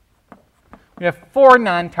 We have 4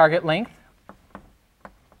 non-target length.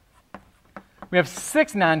 We have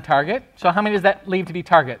 6 non-target. So how many does that leave to be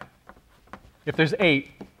target? If there's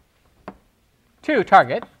 8, 2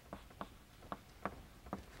 target.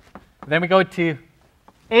 Then we go to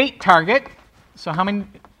 8 target. So how many?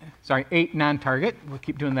 Sorry, 8 non-target. We'll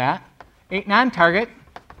keep doing that. 8 non-target.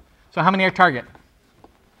 So how many are target?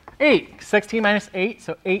 8. 16 minus 8,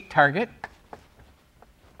 so 8 target.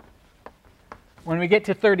 When we get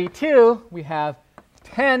to 32, we have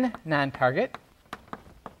 10 non-target,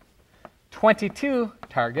 22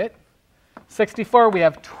 target. 64, we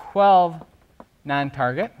have 12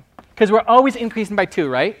 non-target. Because we're always increasing by 2,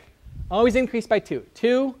 right? Always increase by 2.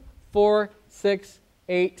 2, 4, 6,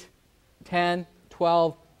 8, 10,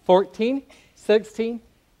 12, 14, 16,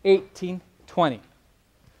 18, 20.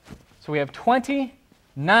 So we have 20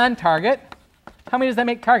 non-target. How many does that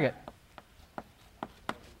make target?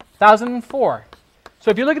 1004. So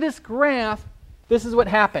if you look at this graph, this is what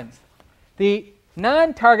happens. The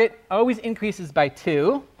non-target always increases by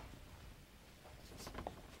 2.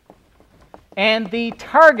 And the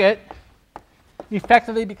target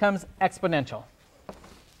effectively becomes exponential.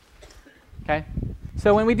 Okay?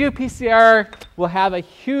 So when we do PCR, we'll have a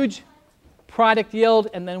huge product yield,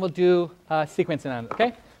 and then we'll do sequencing on it.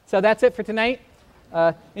 Okay? So that's it for tonight.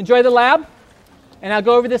 Enjoy the lab, and I'll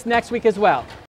go over this next week as well.